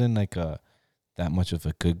wasn't like that much of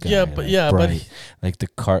a good guy. Yeah, but like, but bright.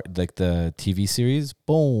 Like the TV series,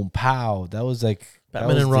 boom, pow. That was like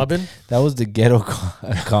Batman and Robin. That was the ghetto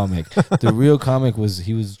comic. The real comic was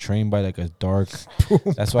he was trained by like a dark.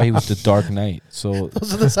 That's why he was the Dark Knight. So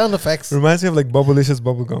Those are the sound effects. Reminds me of like Bubblicious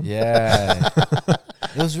Bubblegum. yeah,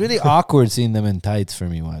 it was really awkward seeing them in tights for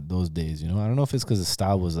me those days. You know, I don't know if it's because the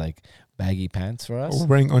style was like baggy pants for us.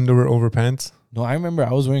 Wearing underwear over pants. No, I remember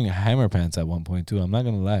I was wearing hammer pants at one point too. I'm not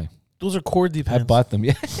gonna lie. Those are cordy pants. I bought them.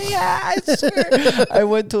 Yeah, I swear. I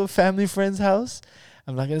went to a family friend's house.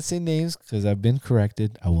 I'm not gonna say names because I've been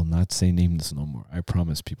corrected. I will not say names no more. I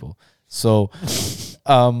promise, people. So,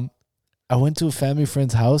 I went to a family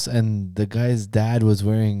friend's house and the guy's dad was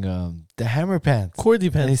wearing the hammer pants. cordy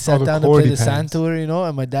And he pants. sat the down to play cordy the pants. Santoor, you know,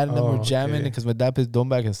 and my dad and them Oh, were jamming okay. because my dad plays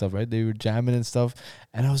dombak and stuff, right? They were jamming and stuff.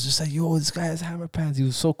 And I was just like, yo, this guy has hammer pants. He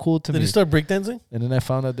was so cool to Did me. he start breakdancing? And then I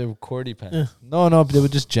found out they were cordy pants. Yeah. No, they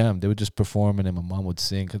would just jam. They would just perform and then my mom would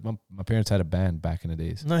sing because my parents had a band back in the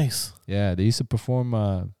days. Nice. Yeah, they used to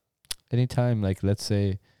perform anytime, like let's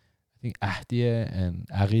say, I think Ahdia and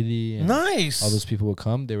Aridi and Nice. all those people would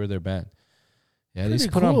come. They were their band. Yeah, they used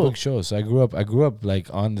to Pretty put on cool. big shows. So I grew up like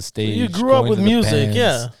on the stage. You grew up going with to the music, bands.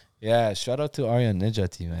 yeah. Yeah, shout out to Aryan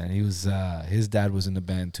Nejati, man. He was his dad was in the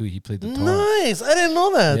band too. He played the guitar. Nice. I didn't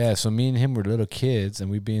know that. Yeah, so me and him were little kids,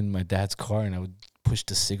 and we'd be in my dad's car, and I would push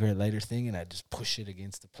the cigarette lighter thing, and I'd just push it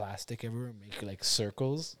against the plastic everywhere, make like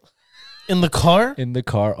circles In the car? in the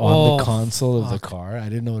car on the Oh, console of the fuck. car. I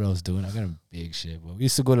didn't know what I was doing. I got in big shit. But we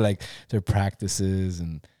used to go to like their practices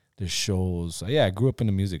and their shows. So yeah, I grew up in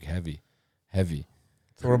the music heavy.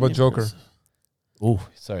 So what about Joker? Oh,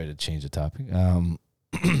 sorry to change the topic.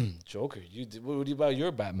 Joker, what about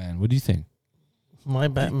your Batman? What do you think? My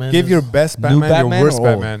Batman. Give is your best New Batman, Batman your worst or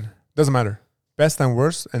old? Batman. Doesn't matter. Best and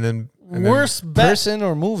worst, and then worst Batman. Person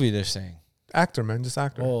or movie? They're saying. actor, man, just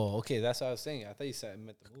actor. Oh, okay, that's what I was saying. I thought you said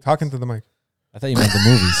meant the movie. Talking to the mic. I thought you meant the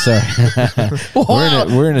movie. Sorry. Wow,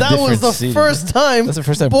 we're in a that different was the seating. first time That's the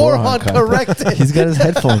first time Borhan caught. corrected. He's got his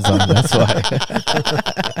headphones on. That's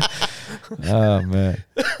why. Oh man,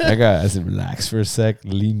 I said relax for a sec,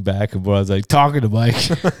 lean back, and I was like talking to Mike.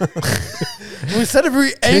 We said it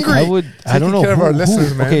very angry. I don't know care of who, our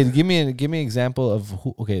listeners, man. Okay, give me an example of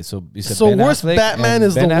who. Okay, so you said So Ben worst Affleck Batman and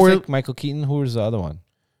is Ben the Affleck, worst. Michael Keaton. Who was the other one?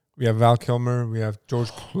 We have Val Kilmer. We have George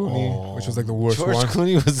Clooney, which was like the worst George one.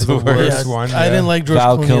 Clooney was The the worst. worst one. I yeah. didn't like George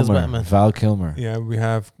Val Clooney as Kilmer. Batman. Val Kilmer. Yeah, we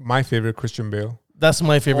have my favorite Christian Bale. That's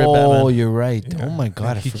my favorite Oh, Batman. you're right. Yeah. Oh my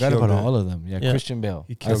god, I He forgot killed about it. all of them. Yeah, Yeah. Christian Bale.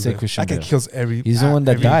 He I'd kills say it. Christian That guy Bale. kills every. He's the one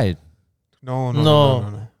that every- died. No,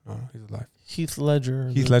 No. he's alive. Heath Ledger.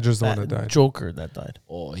 Heath Ledger's the one that died. Joker that died.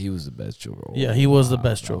 Oh, he was the best Joker. Oh, Yeah, he was the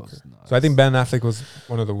best that Joker. was nuts. So I think Ben Affleck was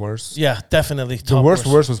one of the worst. Yeah, definitely. The Top worst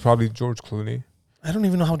was probably George Clooney. I don't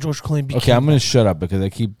even know how George Clooney became. Okay, I'm gonna shut up because I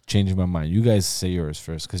keep changing my mind. You guys say yours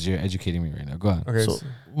first because you're educating me right now. Go on. Okay. So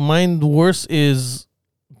mine worst is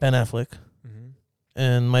Ben Affleck, Mhm.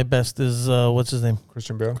 and my best is what's his name?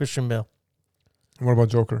 Christian Bale. Christian Bale. And what about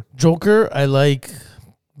Joker? Joker, I like.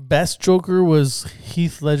 Best Joker was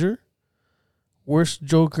Heath Ledger. Worst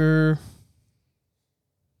Joker,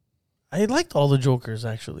 I liked all the Jokers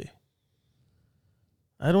actually.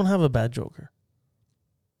 I don't have a bad Joker.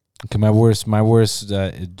 Okay, my worst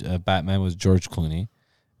Batman was George Clooney,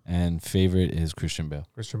 and favorite is Christian Bale.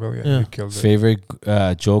 Christian Bale, Yeah. he killed it. Favorite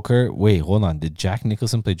Joker. Wait, hold on. Did Jack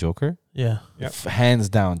Nicholson play Joker? Yeah, Yep. Hands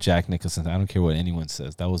down, Jack Nicholson. I don't care what anyone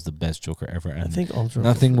says. That was the best Joker ever. I And think all Jokers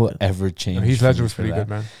nothing were will good. ever change. No, Heath for Ledger me was for pretty that. good,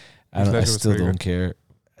 man. I Ledger was still pretty don't good. care.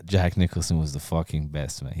 Jack Nicholson was the fucking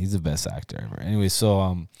best, man. He's the best actor ever. Anyway,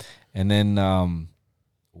 so and then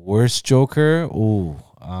worst Joker.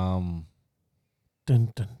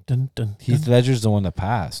 Dun, dun, dun, dun, Heath dun. Ledger's the one that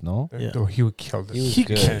passed. No, Yeah. Oh, he would kill this. was He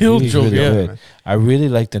good. killed He was Joker. really Yeah. good. I really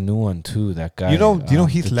like the new one too. That guy. You know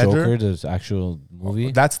Heath the Ledger? Joker, the actual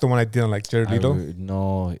movie. That's the one I didn't like. Jared Leto.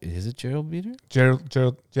 No, is it Gerald Beater?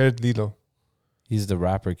 Jared Leto. He's the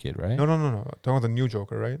rapper kid, right? No. Talking about the new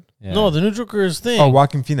Joker, right? Yeah. No, the new Joker's thing. Oh,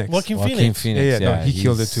 Joaquin Phoenix. Joaquin Joaquin Phoenix. Phoenix. Yeah. No, he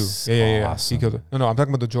killed it too. he's Yeah. awesome. He killed it. No, I'm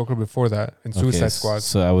talking about the Joker before that in Suicide Squad.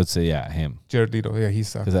 So I would say him Jared Leto. Yeah, he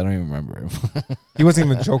sucked. because I don't even remember him. He wasn't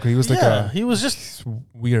even Joker. He was Yeah, like he was just. he's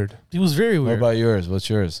weird. He was very What weird. about yours? What's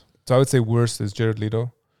yours? So I would say worst is Jared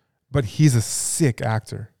Leto, but he's a sick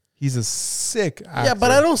actor. He's a sick actor. Yeah,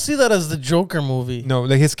 but I don't see that as the Joker movie. No,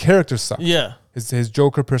 like his character sucked. Yeah, His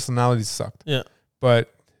Joker personality sucked. yeah.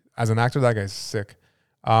 But as an actor, that guy's sick.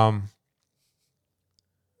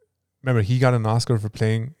 Remember, he got an Oscar for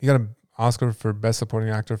playing. He got an Oscar for Best Supporting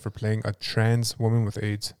Actor for playing a trans woman with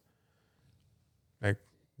AIDS. Like,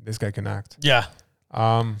 this guy can act. Yeah.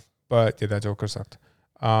 But yeah, that Joker sucked.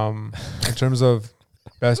 In terms of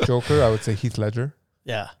Best Joker, I would say Heath Ledger.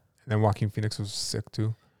 Yeah. And then Joaquin Phoenix was sick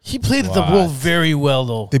too. He played the What? role very well,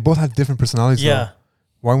 though. They both had different personalities. Yeah.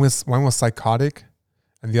 Though. One was psychotic,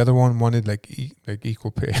 and the other one wanted like equal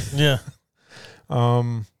pay. Yeah.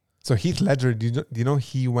 So Heath Ledger, do you know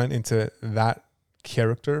he went into that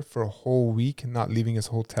character for a whole week, not leaving his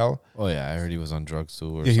hotel Oh yeah, I heard he was on drugs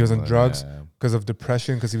too. Or Yeah, he was on something drugs. that. because of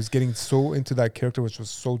depression, because he was getting so into that character, which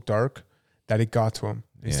was so dark that it got to him.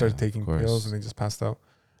 He Yeah, started of taking course. pills and he just passed out.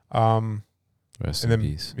 Rest And in then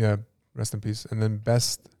peace. yeah, rest in peace. And then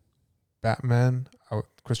best Batman,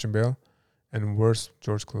 Christian Bale, and worst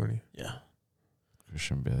George Clooney. Yeah.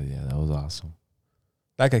 Christian Bale. Yeah, that was awesome.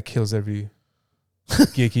 That guy kills every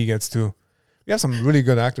gig he gets to. We have some really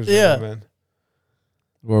good actors. right Yeah. now, man.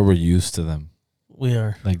 Well, we're used to them. We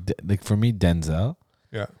are. Like for me, Denzel.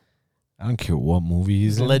 Yeah. I don't care what movie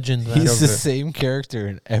he's in. Legend. He man. He's kills the it. same character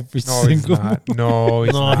in every No, he's single not. movie. No,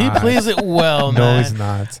 he's No, not. he plays it well, No, man. he's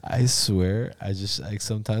not. I swear, I just like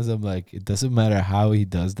sometimes I'm like, it doesn't matter how he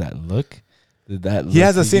does that look. He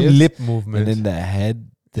has the same gives, lip and movement. then the head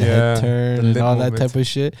Yeah, turn, the and lip all that movement. type of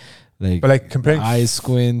shit. Like, But like comparing, eye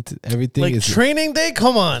squint, everything Like is. Training Day?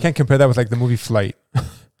 Come on. can't compare that with like the movie Flight,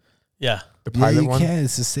 Yeah. the Yeah, pilot you one. can.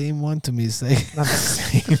 It's the same one to me. It's like, Not the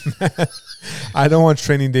same. I don't want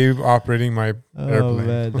Training Day operating my oh airplane.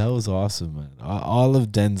 man, that was awesome, man. All of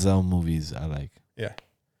Denzel movies, I like. Yeah.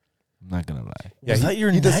 I'm not gonna lie. Yeah, Was he- that your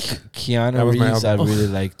he neck? does- That Keanu was my Reeves, I elbow. really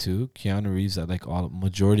like too. Keanu Reeves, I like all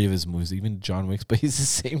majority of his movies, even John Wick's, but he's the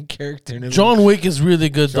same character. in every- John Wick is really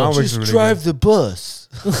good, John though. Wick's just really drive good. the bus.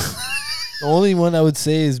 The only one I would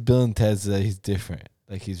say is Bill and Ted's that he's different.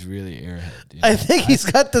 Like he's really airhead. You know? I think he's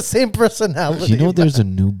got the same personality. You know, there's a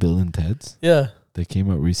new Bill and Ted's Yeah. that came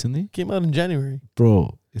out recently, Came out in January.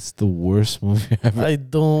 bro. It's the worst movie ever. I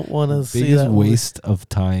don't want to see Biggest that. movie. waste of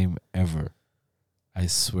time ever. I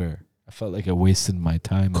swear, I felt like I wasted my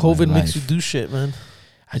time. in my COVID makes you life. do shit, man.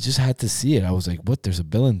 I just had to see it. I was like, "What? There's a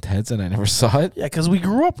Bill and Ted's," and I never saw it. Yeah, because we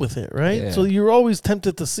grew up with it, right? Yeah. So you're always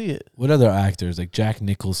tempted to see it. What other actors like Jack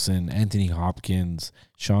Nicholson, Anthony Hopkins,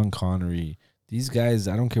 Sean Connery? These guys,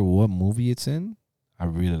 I don't care what movie it's in, I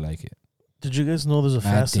really like it. Did you guys know there's a Matt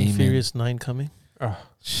Fast and Damon. Furious 9 coming? Oh,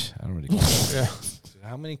 I don't really care. yeah.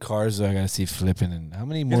 How many cars do I gotta see flipping, and how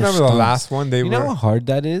many You more? remember the stunts? last one? They You know were how hard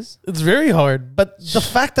that is. It's very hard, but the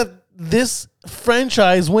fact that this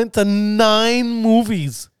franchise went to 9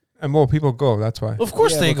 movies, and more people go. That's why. of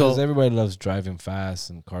course Yeah, they because go. everybody loves driving fast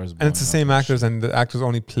and cars. And it's the blowing same up actors, shit. and the actors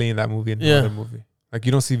only play in that movie and Yeah. another movie. Like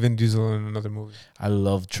you don't see Vin Diesel in another movie. I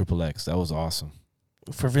love Triple X. That was awesome.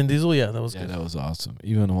 For Vin Diesel, yeah, that was Yeah, good. that was awesome.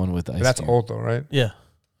 Even the one with Ice But that's Cube. old though, right? Yeah, Yeah,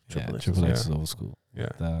 Triple X Triple is- X is yeah. old school.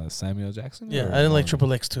 Yeah. Samuel Jackson. yeah. or I didn't like one?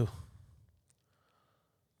 Triple X too.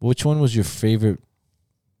 Which one was your favorite?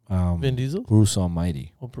 Vin Diesel Bruce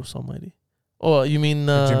Almighty. or Bruce Almighty? Oh, you mean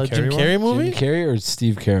The Jim Jim Carrey Carrey movie? Jim Carrey or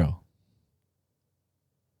Steve Carell?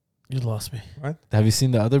 You lost me. Have you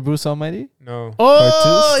seen the other Bruce Almighty? No.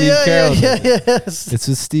 Oh, Steve yeah, Carell yeah, did yeah, yes. It's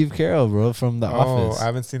with Steve Carell, bro, from The Oh, Office. I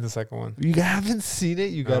haven't seen the second one. You haven't seen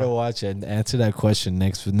it? You No. gotta watch it and answer that question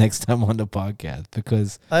next time on the podcast,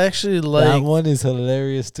 because I actually that like one is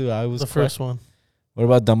hilarious too. I was the first one. What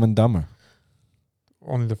about Dumb and Dumber?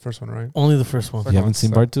 Only the first one, right? Only the first one. Second You haven't one seen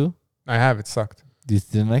sucked. part 2? I have. It sucked. You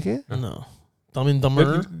didn't like it? No. Dumb and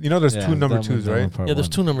Dumber. You know, there's Yeah, two number Dumb and 2s, Dumber right? part Yeah, there's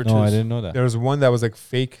 1. 2 number 2s. No, I didn't know that. There was one that was like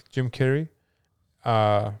fake Jim Carrey,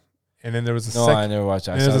 and then there was a No, second. I never watched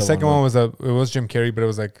it. I And saw there's a second one with- it was Jim Carrey, but it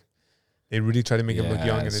was like they really tried to make him look Yeah,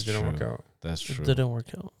 young, and it that's didn't work true. out. That's It true. didn't work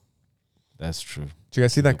out. That's true. Did you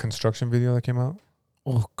guys see that construction video that came out?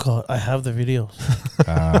 Oh God, I have the videos.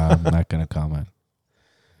 I'm not gonna comment.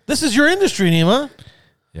 This is your industry, Nima.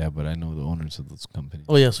 Yeah, but I know the owners of those companies.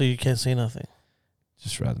 Oh yeah, so you can't say nothing.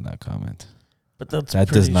 Just rather not comment. But that's That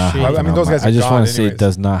pretty does not shady. happen. I mean, on those my- guys are I just gone want to say it anyways.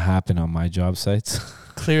 does not happen on my job sites.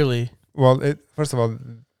 Clearly, Well, first of all,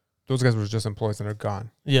 those guys were just employees and they're gone.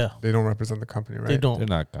 yeah, They don't represent the company, right? they They're don't.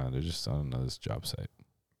 not gone. They're just on another job site.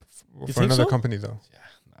 You For think another so? company, though.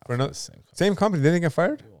 Nah, For another- the same company. Same company. They didn't get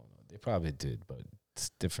fired? They probably did, but it's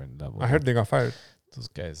different level. I heard they got fired. those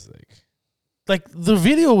guys like. Like the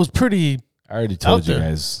video was pretty. I already told Out you there.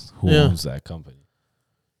 guys who Yeah. owns that company.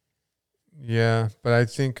 Yeah, but I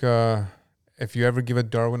think if you ever give a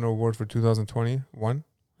Darwin Award for 2021,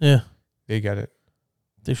 Yeah, they get it.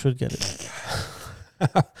 they should get it.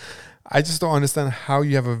 I just don't understand how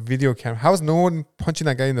you have a video camera. How is no one punching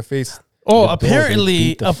that guy in the face Oh, The Bills, they apparently,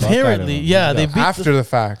 beat the fuck out of him. yeah, they Yeah. beat. after the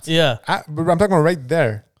fact? Yeah, But I'm talking about right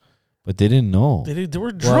there. But they didn't know. they were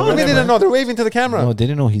Well, drunk. they didn't know. They're waving to the camera. No, they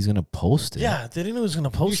didn't know he's gonna post it. Yeah, they didn't know he was gonna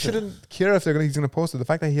You post it. shouldn't care if he's going to post it. The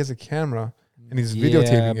fact that he has a camera and he's Yeah,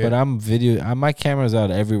 videotaping but it. my camera's out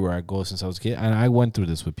everywhere I go since I was a kid, and I went through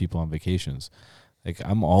this with people on vacations. Like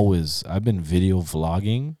I've been video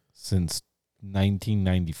vlogging since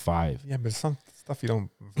 1995. Yeah, but some stuff you don't.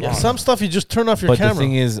 Yeah, vlog. some stuff you just turn off your But camera. the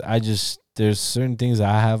thing is, there's certain things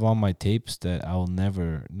I have on my tapes that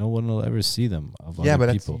no one will ever see them of Yeah, other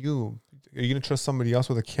but people. that's you. Are you gonna trust somebody else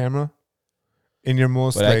with a camera in your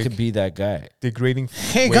most But I like could be that guy. degrading?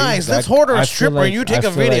 Hey way? guys, let's That- order I a feel stripper like- and you take I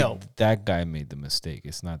a feel like video. that guy made the mistake.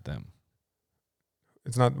 It's not them.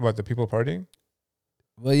 It's not what the people partying.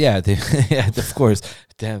 Well, yeah, yeah, of course.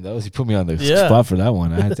 Damn, you put me on the Yeah. spot for that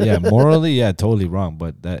one. I had to, yeah, morally, yeah, totally wrong.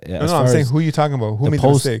 But that, yeah, No, as no, I'm far saying as who are you talking about? Who the made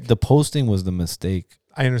post, the mistake? the posting was the mistake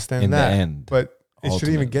I understand in that, the end. but it shouldn't even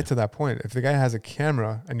ultimately. get to that point. If the guy has a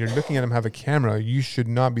camera and you're looking at him have a camera, you should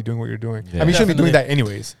not be doing what you're doing. Yeah. I mean, you shouldn't be doing Definitely. that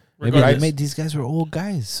anyways. Maybe Regardless. these guys were old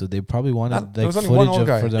guys, so they probably wanted There like was only one footage old of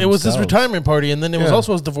guy. for themselves. It was his retirement party, and then it was Yeah.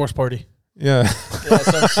 also his divorce party. Yeah, Yeah, that's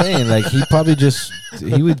what I'm saying. Like he probably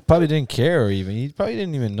probably didn't care, or even he probably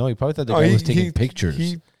didn't even know. He probably thought the guy was taking pictures,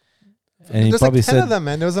 and he there's probably like 10 said of them,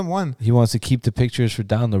 man. There wasn't one. he wants to keep the pictures for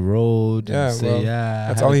down the road. Yeah, and say, well, yeah, I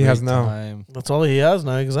that's had all a he has great now. time." That's all he has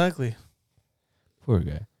now. Exactly. Poor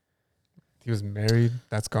guy. He was married.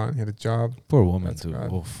 That's gone. He had a job. Poor woman That's too.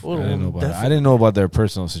 bad. Oof. Poor I didn't know woman, about. I didn't know about their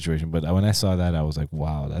personal situation, but when I saw that, I was like,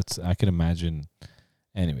 "Wow, I can imagine."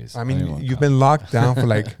 Anyways, I don't mean, wanna you've comment. been locked down for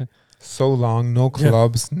like so long. No Yeah.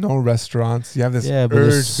 clubs, no restaurants. You have this yeah, but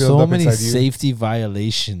urge there's build so up many inside you. safety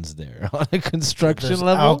violations there on a construction There's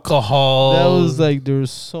level. alcohol. That was like there were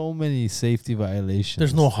so many safety violations.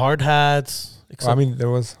 There's no hard hats. Well, I mean, there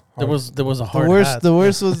was. there was a the hard worst. hat. The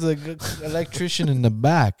worst was the electrician in the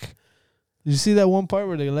back. Did you see that one part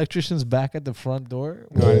where the electrician's back at the front door?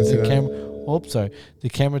 No, I didn't see the that. camera. Oh, sorry. The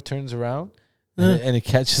camera turns around. And it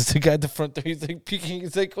catches the guy at the front door. He's like peeking.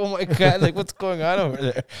 He's like, "Oh my god! Like, what's going on over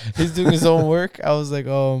there?" He's doing his own work. I was like,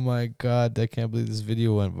 "Oh my god! I can't believe this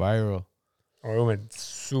video went viral." Or it went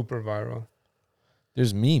super viral.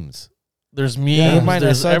 There's memes. There's memes. Never mind. I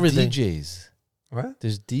There's saw everything. DJs. What?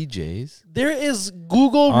 There's DJs There is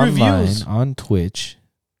Google online reviews. on Twitch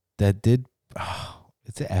that did. Oh,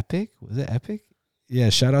 is it Epic? Was it Epic? Yeah,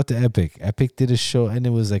 shout out to Epic. Epic did a show, and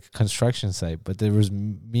it was like a construction site, but there was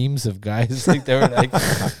memes of guys like they were like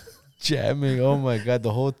jamming. Oh my god,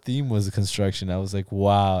 the whole theme was construction. I was like,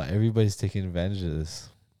 wow, everybody's taking advantage of this,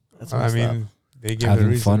 That's I messed up. mean, they gave having the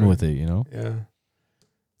reason, fun right? with it. You know, Yeah.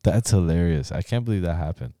 that's hilarious. I can't believe that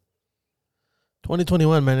happened.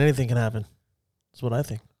 2021, man, anything can happen. That's what I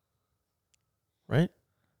think. Right?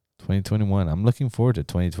 2021. I'm looking forward to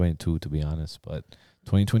 2022, to be honest, but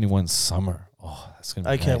 2021 summer. Oh, that's gonna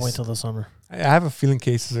be I can't nice. wait till the summer. I have a feeling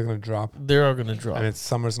cases are gonna drop, They are gonna drop. and it's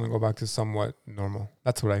summer's gonna go back to somewhat normal.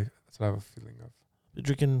 That's what I have a feeling of. You're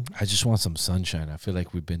drinking. I just want some sunshine. I feel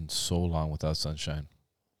like we've been so long without sunshine.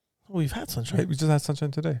 We've had sunshine. Right, we just had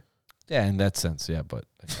sunshine today. Yeah, in that sense, yeah, but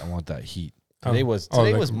like, I want that heat. Oh. Today was Oh,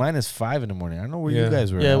 like- -5 in the morning. I don't know where Yeah. you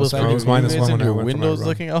guys were. Yeah, it was outside. it was Were you -1 guys in when I your went for my windows run.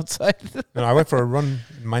 looking outside. No, I went for a run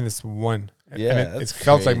 -1. Yeah, and it that's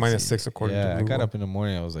felt like crazy. -6 according Yeah, to I Blue got Wall. up in the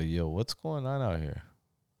morning. I was like, "Yo, what's going on out here?"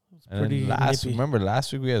 And pretty then nippy. remember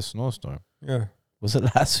last week we had a snowstorm. Yeah. Was it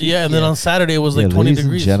last week? Yeah, and then on Saturday it was Yeah, like 20 ladies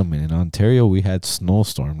degrees. and gentlemen, in Ontario we had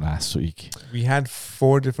snowstorm last week. We had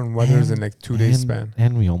 4 different weathers in like 2 days span.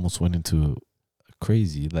 and we almost went into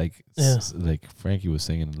crazy, like Yeah. like Frankie was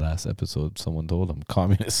saying in the last episode. Someone told him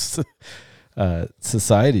communist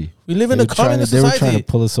society. We live in They a were trying communist to- They were trying society.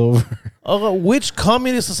 to pull us over. Which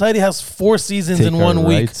communist society has 4 seasons Take in our 1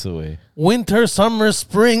 week? rights away. Winter, summer,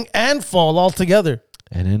 spring, and fall all together.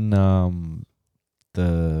 And then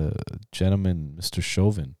the gentleman, Mr.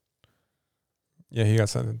 Chauvin, Yeah, he got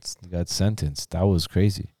sentenced. got sentenced. That was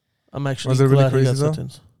crazy. I'm actually Was it really glad he got crazy, though?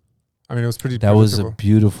 sentenced. I mean, it was pretty. That was a predictable.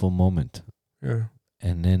 beautiful moment. Yeah.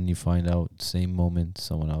 And then you find out, same moment,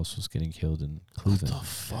 someone else was getting killed in What Cleveland. the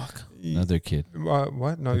fuck? Another kid.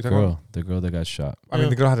 What? No, you're The talking about. the girl that got shot. I mean, Yeah.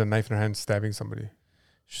 the girl had a knife in her hand, stabbing somebody.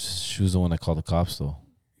 She was the one that called the cops, though.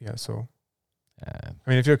 Yeah. So, Uh, I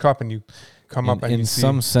mean, if you're a cop and you come up and in you see,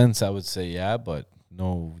 some sense, I would say yeah, but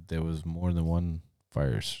no, there was more than one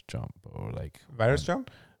virus jump or like virus one-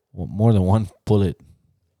 jump. well, more than one bullet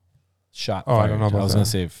shot. Oh, I fired. don't know about I was gonna that.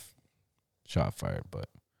 say shot fired, but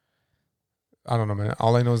I don't know, man.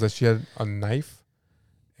 All I know is that she had a knife,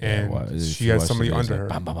 and she had somebody under her.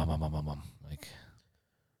 Bam, bam, bam, bam, bam, bam, bam.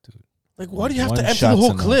 Like, why do you have One to empty the shot's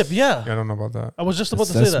whole enough. clip? Yeah. Yeah, I don't know about that. I was just about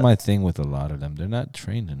to say That's that. my thing with a lot of them. They're not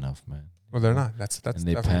trained enough, man. Well, they're not. That's And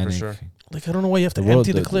they definitely panic. for sure. Like, I don't know why you have to The world-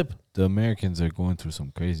 empty the clip. The Americans are going through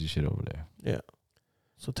some crazy shit over there.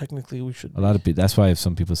 So technically, we should. A lot of people. That's why if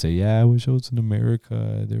some people say, "Yeah, I wish I was in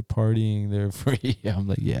America. They're partying. They're free." I'm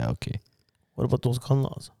like, "Yeah, okay." What about those gun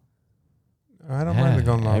laws? I don't mind the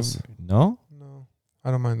gun laws. No. No,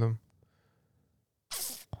 I don't mind them.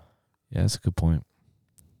 Yeah, that's a good point.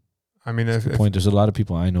 I mean, Good point. There's a lot of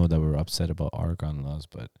people I know that were upset about our gun laws,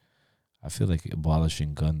 but I feel like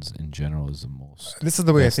abolishing guns in general is the most. this is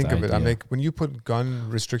the way I best think of it. I'm idea. like, when you put gun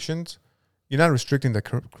restrictions, you're not restricting the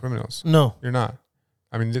criminals. No. You're not.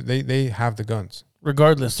 I mean, they have the guns.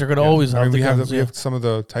 Regardless, they're gonna Yeah. always I have mean, the we guns. we have some of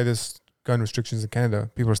the tightest gun restrictions in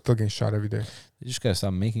Canada. People are still getting shot every day. You just gotta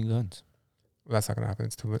stop making guns. Well, that's not gonna happen.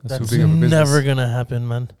 It's too That's big of a business. never gonna happen,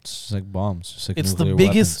 man. It's just like bombs. Just like It's the nuclear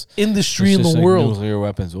biggest weapons. industry It's in just the like world. Nuclear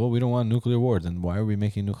weapons. Well, we don't want nuclear war. Then why are we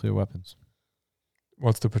making nuclear weapons?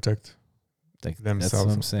 What's to protect? Like Themselves, That's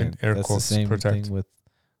what I'm in saying. air That's the quotes, same protect. thing with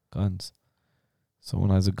guns.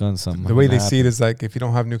 Someone has a gun. Something. The way they happen. see it is like, if you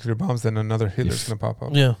don't have nuclear bombs, then another Hitler's If- gonna pop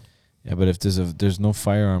up. Yeah. Yeah, but if there's no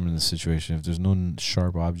firearm in the situation, if there's no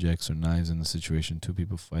sharp objects or knives in the situation, two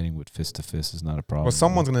people fighting with fist to fist is not a problem. Well,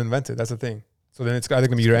 someone's gonna invent it. That's the thing. So then it's either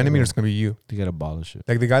gonna be your enemy or it's gonna be you. They gotta abolish it.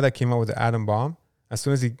 Like the guy that came out with the atom bomb, as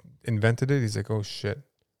soon as he invented it, he's like, "Oh shit,"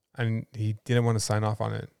 and he didn't want to sign off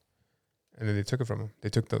on it, and then they took it from him. They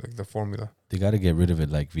took the formula. They gotta get rid of it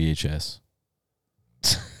like VHS.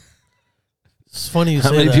 It's funny you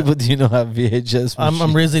How say many that. people do you know have VHS? I'm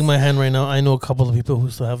machines? raising my hand right now. I know a couple of people who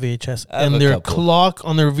still have VHS, I have and a their couple. clock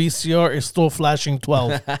on their VCR is still flashing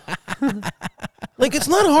 12. Like, it's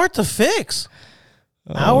not hard to fix.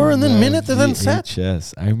 Hour and then minute and then set.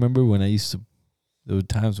 VHS. I remember when there were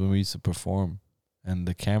times when we used to perform, and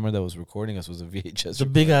the camera that was recording us was a VHS. The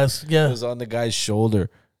big recorder. ass, It yeah. was on the guy's shoulder.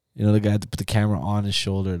 You know, the guy had to put the camera on his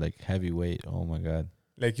shoulder, like heavy weight. Oh my god.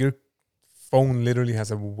 Like your phone literally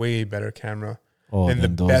has a way better camera Oh, than the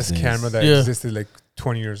those best days. camera that Yeah. existed like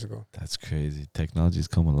 20 years ago. That's crazy. Technology's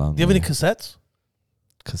come along. Do you have any cassettes?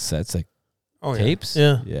 cassettes, like Oh tapes?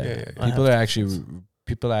 Yeah. Yeah. Yeah, yeah. I People have are actually.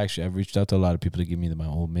 People are actually. I've reached out to a lot of people to give me my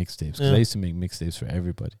old mixtapes because Yeah. I used to make mixtapes for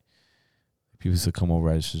everybody. People used to come over.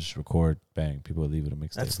 I used to just record, bang. People would leave it a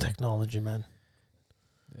mixtape. That's right? technology, man.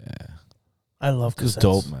 Yeah. I love It was cassettes.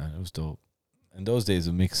 dope, man. It was dope. In those days,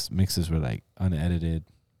 the mixes were like unedited.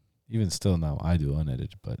 Even still now, I do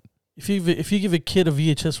unedited, but If you give a kid a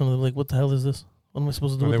VHS from them, like, what the hell is this? What am I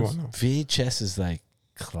supposed to do No, they with this? won't know. VHS is like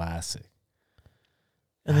classic.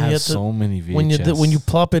 And I then you have have to, so many VHS. when you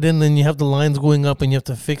plop it in, then you have the lines going up, and you have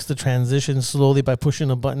to fix the transition slowly by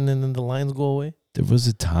pushing a button, and then the lines go away. There was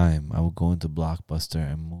a time I would go into Blockbuster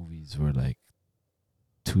and movies were like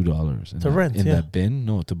 $2 To rent, in yeah. that bin.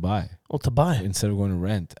 No, to buy. Oh, to buy. Instead of going to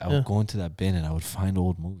rent, I Yeah. would go into that bin and I would find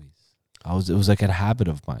old movies. It was like a habit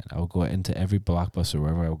of mine. I would go into every Blockbuster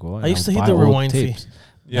wherever I would go. And I used to would hate buy the old rewind fee. tapes.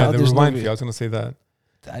 Yeah, Now the there's no rewind re- fee. I was gonna say that.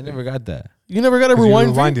 I never got that. You never got a 'Cause you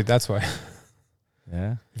rewind fee? rewinded. That's why.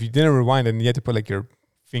 Yeah, If you didn't rewind, then you had to put like your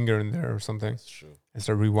finger in there or something that's true. and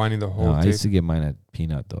start rewinding the whole No, I tape. used to get mine at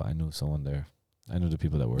Peanut though. I knew someone there. I knew the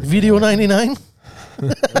people that worked. Video there. 99?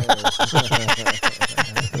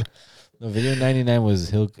 No, Video 99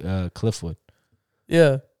 was Cliffwood.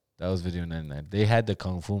 Yeah. That was Video 99. They had the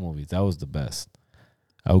Kung Fu movies. That was the best.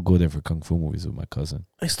 I would go there for Kung Fu movies with my cousin.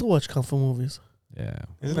 I still watch Kung Fu movies. Yeah.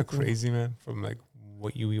 Isn't it crazy, man? From like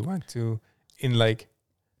what you went to in like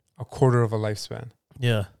a quarter of a lifespan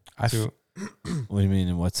Yeah. to What do you mean?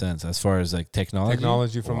 In what sense? As far as like technology?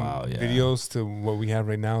 technology from Wow, yeah. videos to what we have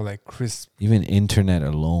right now, like crisp Even internet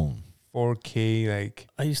alone. 4K, like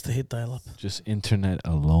I used to hate dial-up. Just internet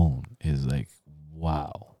alone is like,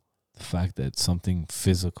 wow. The fact that something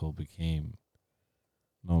physical became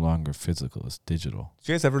no longer physical, it's digital. did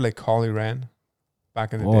you guys ever like call Iran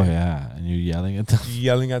back in the Oh, day? yeah. And you're yelling at them.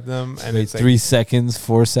 Yelling at them and Wait, it's like 3 seconds,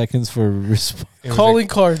 4 seconds for response it was Calling like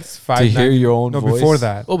cards. five, to hear nine- your own no voice. before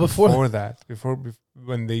that. Oh, before Before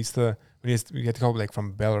when they used to we had to call like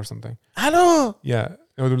from Bell or something. I don't Yeah,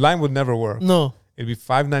 no, the line would never work. No. It'd be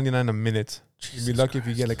 $5.99 a minute. You'd Jesus be lucky if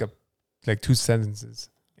you get like 2 sentences.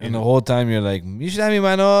 And the whole time you're like, Mishnami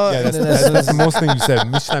mano. yeah, And then that's the most thing you said.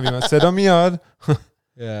 Mishnah Sedamiyad.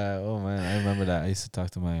 Yeah, oh man, I remember that. I used to talk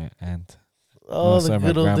to my aunt. Oh, No, the sorry, my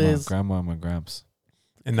good old grandma, days. grandma and my gramps.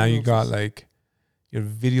 And now you got like you're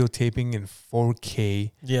videotaping in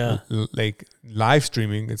 4K. Yeah. Like live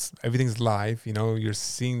streaming. Everything's live. You know, you're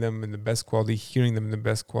seeing them in the best quality, hearing them in the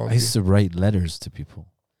best I quality. used to write letters to people,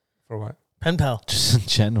 For what? Pen pal. just in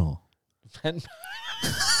general. Put it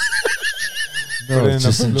No, in a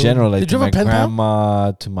just in balloon. general, like Did to you my have a pen pal?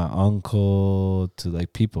 grandma, to my uncle, to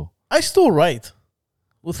like people. I still write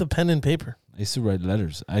with a pen and paper. I used to write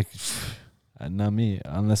letters. Not me,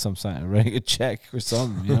 unless I'm writing a check or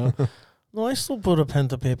something, you know. No, I still put a pen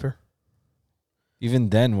to paper. Even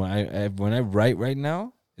then, when I write right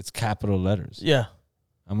now, it's capital letters. Yeah.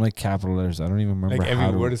 I'm like capital letters. I don't even remember Like how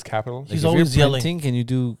every to. word is capital. Like He's if you're always yelling. printing, can you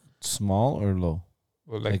do small or low?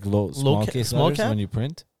 Well, Like low, small case small letters cap? when you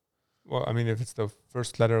print? well, I mean, if it's the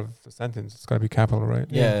first letter of the sentence, it's got to be capital, right?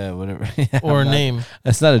 Yeah, whatever. Yeah, Or a I'm not- name.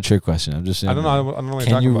 That's not a trick question. I'm just. I don't know. I don't know what you're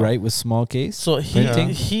Can talking you about. write with small case? So he, Printing?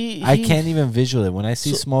 he I can't even visual it. When I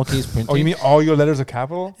see So- small case printing. Oh, you mean all your letters are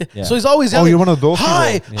capital? Yeah. So he's always Oh, yelling. you're one of those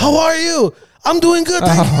Hi, people. Yeah. how are you? I'm doing good.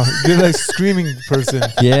 Thank you." Oh, you're like screaming person.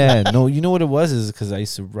 Yeah, no, you know what it was is because I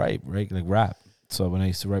used to write, right, like rap. So when I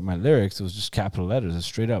used to write my lyrics, it was just capital letters, it's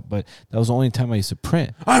straight up. But that was the only time I used to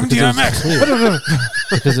print. I'm Because it was DMX. clear.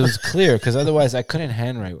 Because it was clear. Because otherwise, I couldn't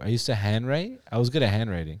handwrite. I used to handwrite. I was good at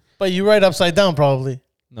handwriting. But you write upside down, probably.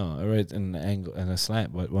 No, I write in an angle and a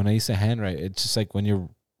slant. But when I used to handwrite, it's just like when you're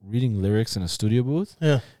reading lyrics in a studio booth.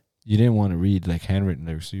 Yeah. You didn't want to read like handwritten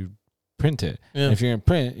lyrics. So you print it. Yeah. And if you're in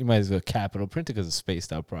print, you might as well capital print it because it's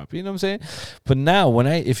spaced out properly. You know what I'm saying? But now,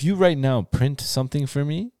 if you right now print something for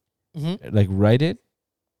me, Mm-hmm. like write it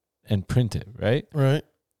and print it, right? Right.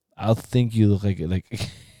 I'll think you look like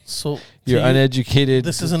So you're to you, uneducated.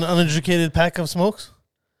 This is an uneducated pack of smokes.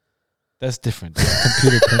 That's different. That's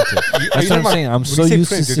computer printed. Are That's you what I'm talking about- saying. I'm when so you say used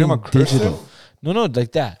print, to you're talking seeing about cursive? digital. No,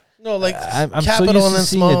 like that. No, like I'm so capital used and to then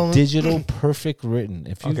seeing small. a digital perfect written.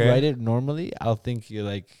 If you Okay. write it normally, I'll think you're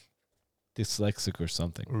like dyslexic or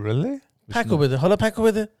something. Really? Which Pack no- with it. Hold up, pack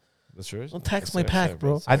with it. That's yours? Don't tax That's my yours, pack, sorry,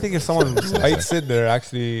 bro. I think if someone writes it, they're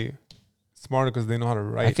actually smarter because they know how to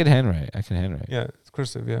write. I can handwrite. Yeah, it's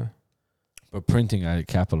cursive. Yeah. But printing, I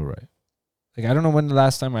capital write. Like I don't know when the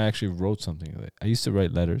last time I actually wrote something. Like, I used to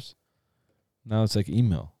write letters. Now it's like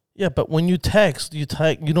email. Yeah, but when you text, you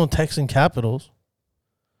don't text in capitals.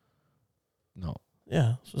 No,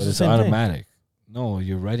 Yeah. So but the it's same thing. automatic. No,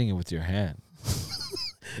 you're writing it with your hand.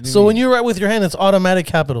 What do So when mean? you write with your hand, it's automatic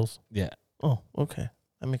capitals. yeah, Oh, okay.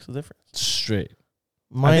 That makes a difference. straight.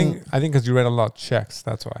 Mine. I think because you write a lot of checks.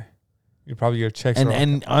 That's why. You probably your checks. are all-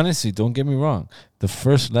 And honestly, don't get me wrong. The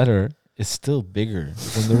first letter is still bigger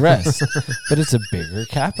than the rest, but it's a bigger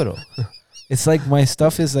capital. It's like my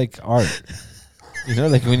stuff is like art. You know,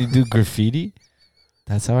 like when you do graffiti,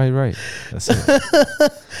 that's how I write. That's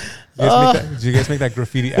it. Did you guys make that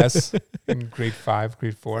graffiti S in grade 5,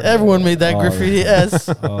 grade 4? Everyone made that All the graffiti time. S.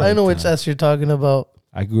 All I the know which time. S you're talking about.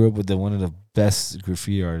 I grew up with one of the best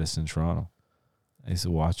graffiti artists in Toronto. I used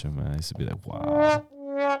to watch him, man. I used to be like, wow.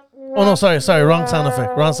 Oh no, sorry, wrong sound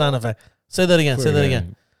effect. Say that again. Say that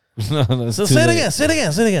again. No, that's So too say it late. again. Say it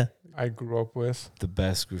again. Say it again. I grew up with. The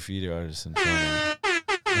best graffiti artist in Toronto.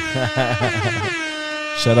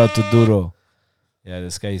 Shout out to Duro. Yeah,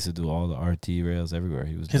 this guy used to do all the RT rails everywhere.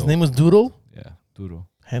 He was His dope. name was Doodle. Yeah, Duro.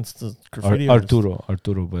 Hence the graffiti artist.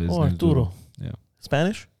 Arturo, but his Oh, name's Duro. Arturo. Yeah.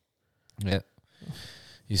 Spanish. Yeah.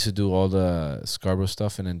 He used to do all the Scarborough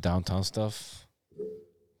stuff and then downtown stuff.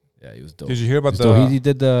 Yeah, he was dope. Did you hear about So the? he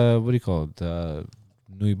did the, what do you call it? The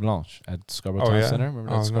Nuit Blanche at Scarborough Oh, Town yeah? Center.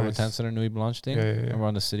 Remember that Oh, Scarborough nice. Town Center Nuit Blanche thing? Yeah, yeah, yeah. Remember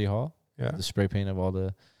on the City Hall? Yeah. The spray paint of all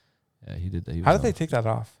the... Yeah, he did that. He How was did they on. take that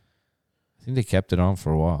off? I think they kept it on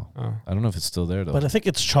for a while. Oh. I don't know if it's still there, though. But I think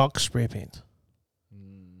it's chalk spray paint.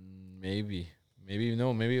 Maybe. Maybe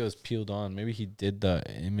it was peeled on. Maybe he did the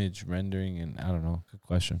image rendering and I don't know. Good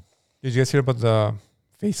question. Did you guys hear about the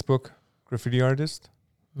Facebook graffiti artist?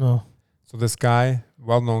 No. So this guy,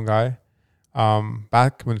 well-known guy,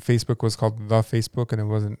 back when Facebook was called the Facebook and it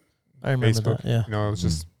wasn't, I remember Facebook. that. Yeah. you know, it was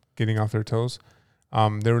just getting off their toes.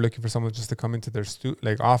 They were looking for someone just to come into their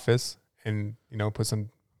office and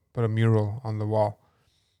put a mural on the wall.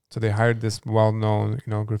 So they hired this well-known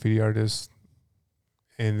graffiti artist,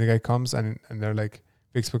 and the guy comes and they're like,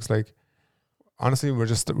 Facebook's like, honestly, we're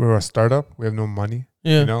a startup. We have no money.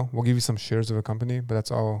 Yeah. We'll give you some shares of a company, but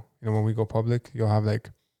that's all. When we go public, you'll have like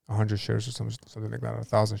 100 shares or something like that, or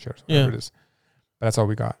 1,000 shares, whatever it is. But that's all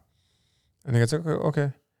we got. And the guy's like,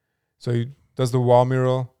 okay. So he does the wall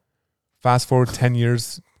mural. Fast forward 10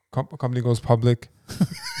 years, company goes public.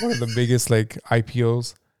 One of the biggest like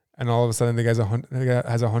IPOs, and all of a sudden the guy has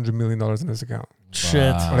 $100 million in his account, Shit.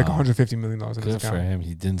 or like $150 million in his Good account. for him.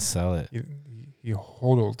 He didn't sell it. He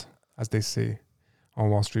hodled, as they say, on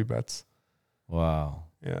Wall Street bets. Wow.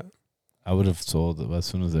 Yeah. I would have sold it as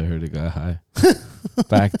soon as I heard it got high.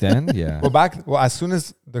 Back then, yeah. Well, as soon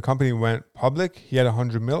as the company went public, he had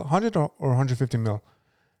 100 or 150 mil.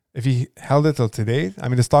 If he held it till today, I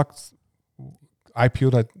mean, the stock's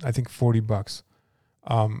IPO'd at, I think, $40.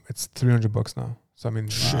 It's $300 now. So, I mean,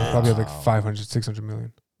 he probably have like 500, 600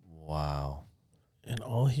 million. Wow. And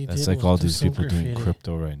all he That's did like was all do these some people doing graffiti.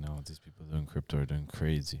 crypto right now. These people doing crypto are doing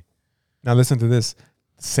crazy. Now, listen to this.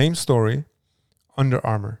 Same story, Under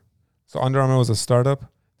Armour. So, Under Armour was a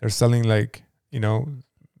startup. They're selling like,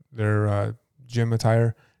 their gym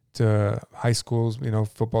attire to high schools,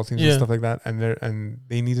 football teams and stuff like that. And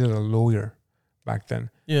they needed a lawyer back then.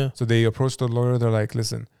 Yeah. So they approached the lawyer. They're like,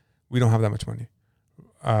 listen, we don't have that much money.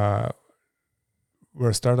 We're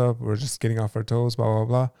a startup. We're just getting off our toes, blah,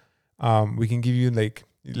 blah, blah. We can give you like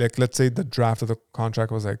let's say the draft of the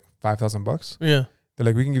contract was like $5,000. Yeah. They're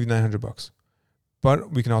like, we can give you $900,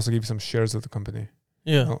 but we can also give you some shares of the company.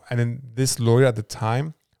 Yeah. And then this lawyer at the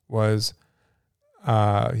time was,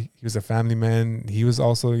 he was a family man. He was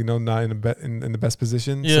also, not in the best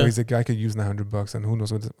position. Yeah. So he's like, I could use $900, and who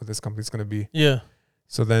knows what this company's going to be. Yeah.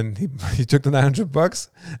 So then he took the $900,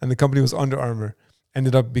 and the company was Under Armour.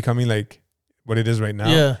 Ended up becoming like what it is right now.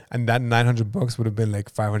 Yeah. And that $900 would have been like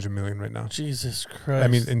 500 million right now. Jesus Christ. I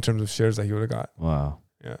mean, in terms of shares that he would have got. Wow.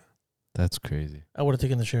 Yeah. That's crazy. I would have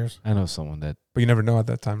taken the shares. I know someone that But you never know at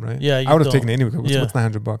that time, right? Yeah. I would have taken it anyway. What's Yeah.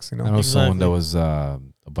 $900? I know someone that Exactly. was a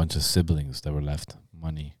bunch of siblings that were left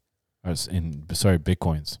money, or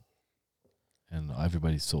bitcoins, and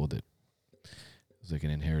everybody sold it. It was like an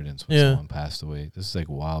inheritance when Yeah. someone passed away. This is like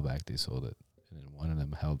a while back they sold it, and then one of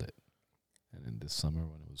them held it. And then this summer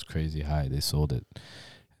when it was crazy high, they sold it,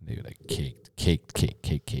 and they were like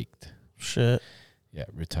caked. Shit. Yeah,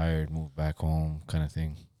 retired, moved back home, kind of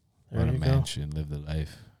thing. There Bought a you go. mansion, lived the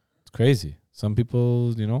life. It's crazy. Some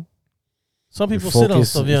people, Some you people sit on focus-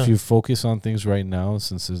 stuff. Yeah. If you focus on things right now,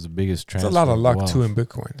 since there's the biggest It's transfer, a lot of luck wealth. too in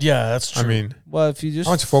Bitcoin. Yeah, that's true. I mean, Well, if you just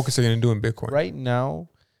how much focus are you going to do in Bitcoin? right now,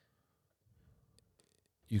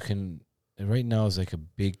 you can. Right now is like a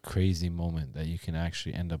big crazy moment that you can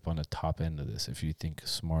actually end up on the top end of this if you think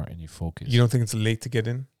smart and you focus. You don't think it's late to get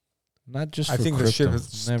in? Not just. I for think crypto,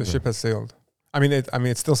 the ship has sailed. I mean,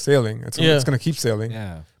 it's still sailing. It's Yeah. going to keep sailing.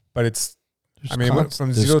 Yeah. But it's. There's I mean, it went cons-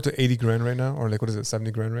 from there's- 0 to 80 grand right now, or like what is it, 70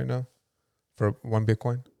 grand right now, for one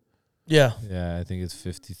Bitcoin. Yeah. Yeah, I think it's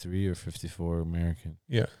 53 or 54 American.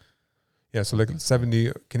 Yeah. So like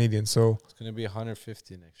 70 Canadian. So It's gonna be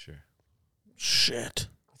 150 next year. Shit.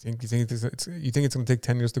 you think it's going to take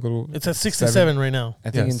 10 years to go to? It's at 67 right now. I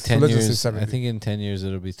think Yes, in so 10 let's just say years. 70. I think in 10 years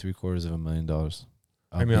it'll be $750,000.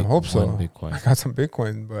 I mean, I hope so. Bitcoin. I got some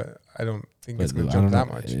Bitcoin, but I don't think it's going to I jump don't that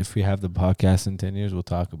know. much. If we have the podcast in 10 years, we'll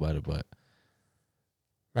talk about it. But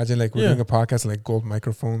Imagine like we're doing a podcast and like gold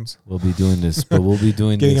microphones, we'll be doing this. But we'll be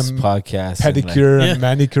doing Getting this a podcast pedicure Yeah. and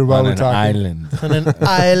manicure while on we're an talking. island. On an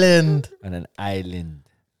island. On an island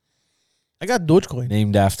I got Dogecoin.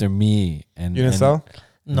 named after me and, You gonna and sell?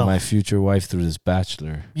 No. my future wife through this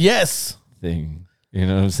Bachelor Yes. thing. You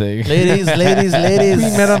know what I'm saying? Ladies.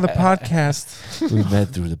 We met on the podcast. We met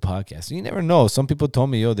through the podcast. You never know. Some people told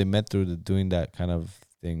me, they met through doing that kind of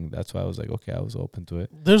thing. That's why I was like, okay, I was open to it.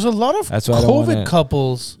 There's a lot of That's why I don't COVID wanna-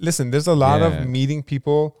 couples. Listen, there's a lot Yeah. of meeting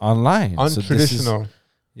people Online. So this is- untraditional.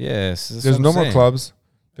 Yes. that's There's what no I'm more saying. clubs.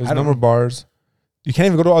 There's I no don't- more bars. You can't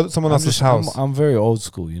even go to someone else's house. I'm very old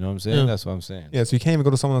school. You know what I'm saying? Yeah. That's what I'm saying. Yeah, so you can't even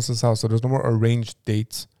go to someone else's house. So there's no more arranged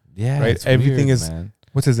dates. Yeah. Right? it's Everything weird, is- man.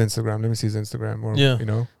 What's his Instagram? Let me see his Instagram. Or, Yeah. you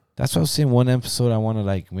know, That's what I was saying. One episode, I want to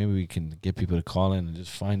maybe we can get people to call in and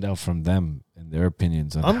just find out from them and their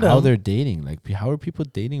opinions on I'm how down. they're dating. Like, how are people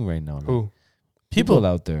dating right now? Like, who? people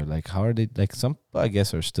out there, like, how are they? Like, some I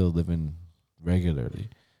guess are still living regularly.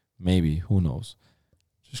 Maybe, who knows?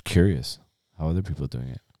 Just curious how other people doing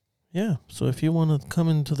it. Yeah. So if you want to come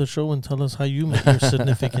into the show and tell us how you met your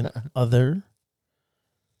significant other,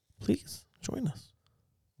 please join us.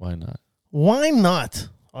 Why not? Why not?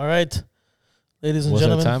 All right. Ladies and What's our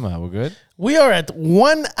gentlemen, time at? We're good. we are at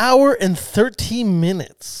 1 hour and 13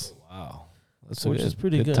 minutes. Wow, that's Which is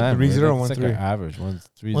pretty good. time. 3-0, That's like 1-3. our average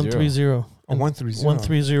 1-3-0. 130. Oh, 130.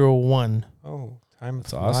 1301. Oh, time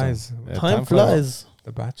That's awesome. flies. Yeah, Time flies. flies.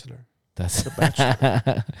 The Bachelor. That's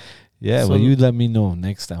The yeah. So- Well, you let me know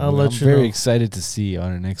next time. I'll I'm let you very know. excited to see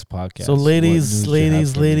on our next podcast. So what ladies, news you ladies,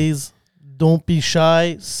 have for me. ladies, don't be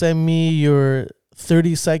shy. Send me your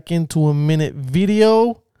 30-second to a minute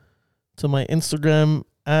video to my Instagram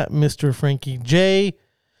at Mr. Frankie J.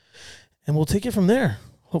 And we'll take it from there.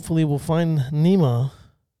 Hopefully we'll find Nima,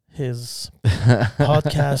 his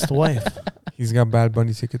podcast wife. He's got Bad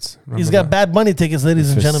Bunny tickets. He's Remember got that? Bad Bunny tickets, ladies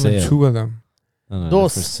and For gentlemen. sale. 2 of them. No,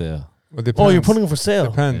 Dos. they're for sale. Well, depends. Oh, you're putting them for sale.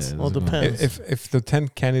 Depends. Yeah, Well, those are depends. If the 10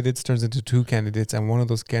 candidates turns into 2 candidates and one of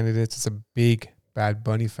those candidates is a big Bad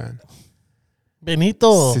Bunny fan,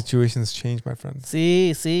 Benito. situations change, my friends.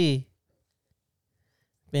 Sí.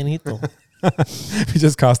 Benito. It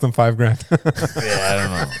just cost them $5,000. Yeah, I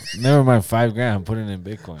don't know. Never mind, $5,000. I'm putting it in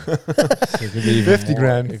Bitcoin. So it could be even 50 more.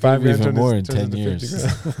 grand. It could be 5 grand even more in turns 10 into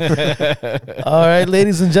years. 50 All right,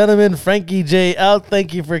 ladies and gentlemen, Frankie J out.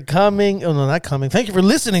 Thank you for coming. Oh, no, not coming. Thank you for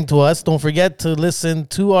listening to us. Don't forget to listen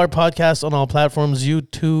to our podcast on all platforms,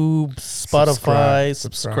 YouTube, Spotify.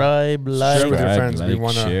 Subscribe, like. Share with your friends. We Like,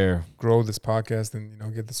 wanna- share. Grow this podcast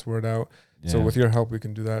and get this word out. So Yeah. with your help, we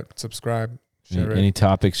can do that. Subscribe, share Any it.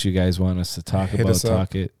 topics you guys want us to talk Hit about, us up.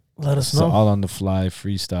 talk it. Let us It's know. all on the fly,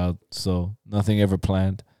 freestyle. So nothing ever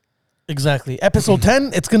planned. Exactly. Episode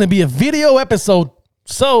 10, it's going to be a video episode.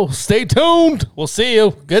 So stay tuned. We'll see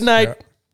you. Good night. Yeah.